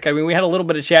feedback. I mean, we had a little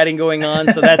bit of chatting going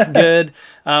on, so that's good.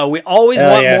 We always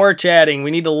want more chatting.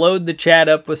 We need to load the chat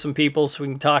up with some people so we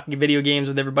can talk video games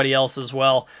with everybody else as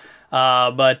well.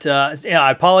 But yeah,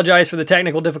 I apologize for the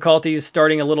technical difficulties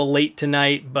starting a little late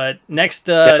tonight, but next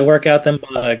Gotta work out them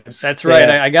bugs. that's right.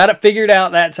 Yeah. I got it figured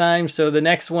out that time, so the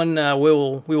next one we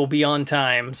will be on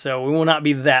time, so we will not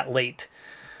be that late.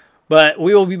 But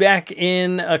we will be back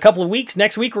in a couple of weeks.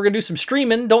 Next week we're gonna do some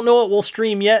streaming. Don't know what we'll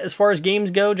stream yet as far as games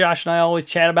go. Josh and I always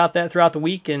chat about that throughout the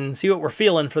week and see what we're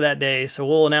feeling for that day. So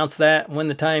we'll announce that when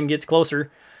the time gets closer.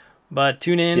 But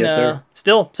tune in. Yes, sir.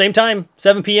 Still, same time,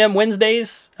 7 p.m.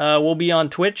 Wednesdays. We'll be on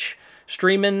Twitch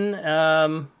streaming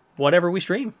whatever we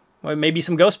stream. Or maybe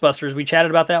some Ghostbusters. We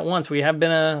chatted about that once. We have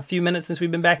been a few minutes since we've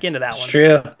been back into that It's one.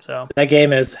 true. So that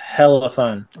game is hella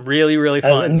fun. really, really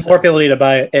fun. And more people need to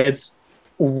buy it. It's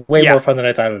way more fun than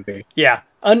I thought it would be. Yeah.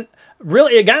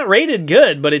 Really, it got rated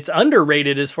good, but it's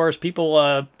underrated as far as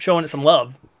people showing it some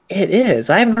love. It is.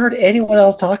 I haven't heard anyone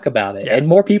else talk about it, and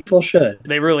more people should.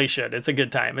 They really should. It's a good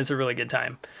time. It's a really good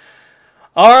time.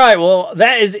 All right, well,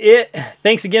 that is it.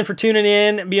 Thanks again for tuning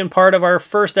in, being part of our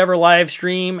first ever live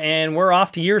stream, and we're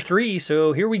off to year 3,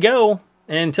 so here we go.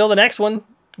 And until the next one,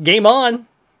 game on.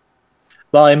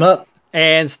 Volume up.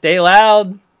 And stay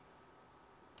loud.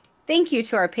 Thank you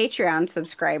to our Patreon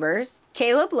subscribers,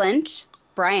 Caleb Lynch,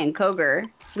 Brian Koger,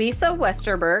 Lisa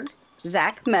Westerberg,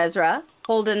 Zach Mesra,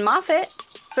 Holden Moffat,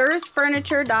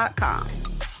 sirsfurniture.com.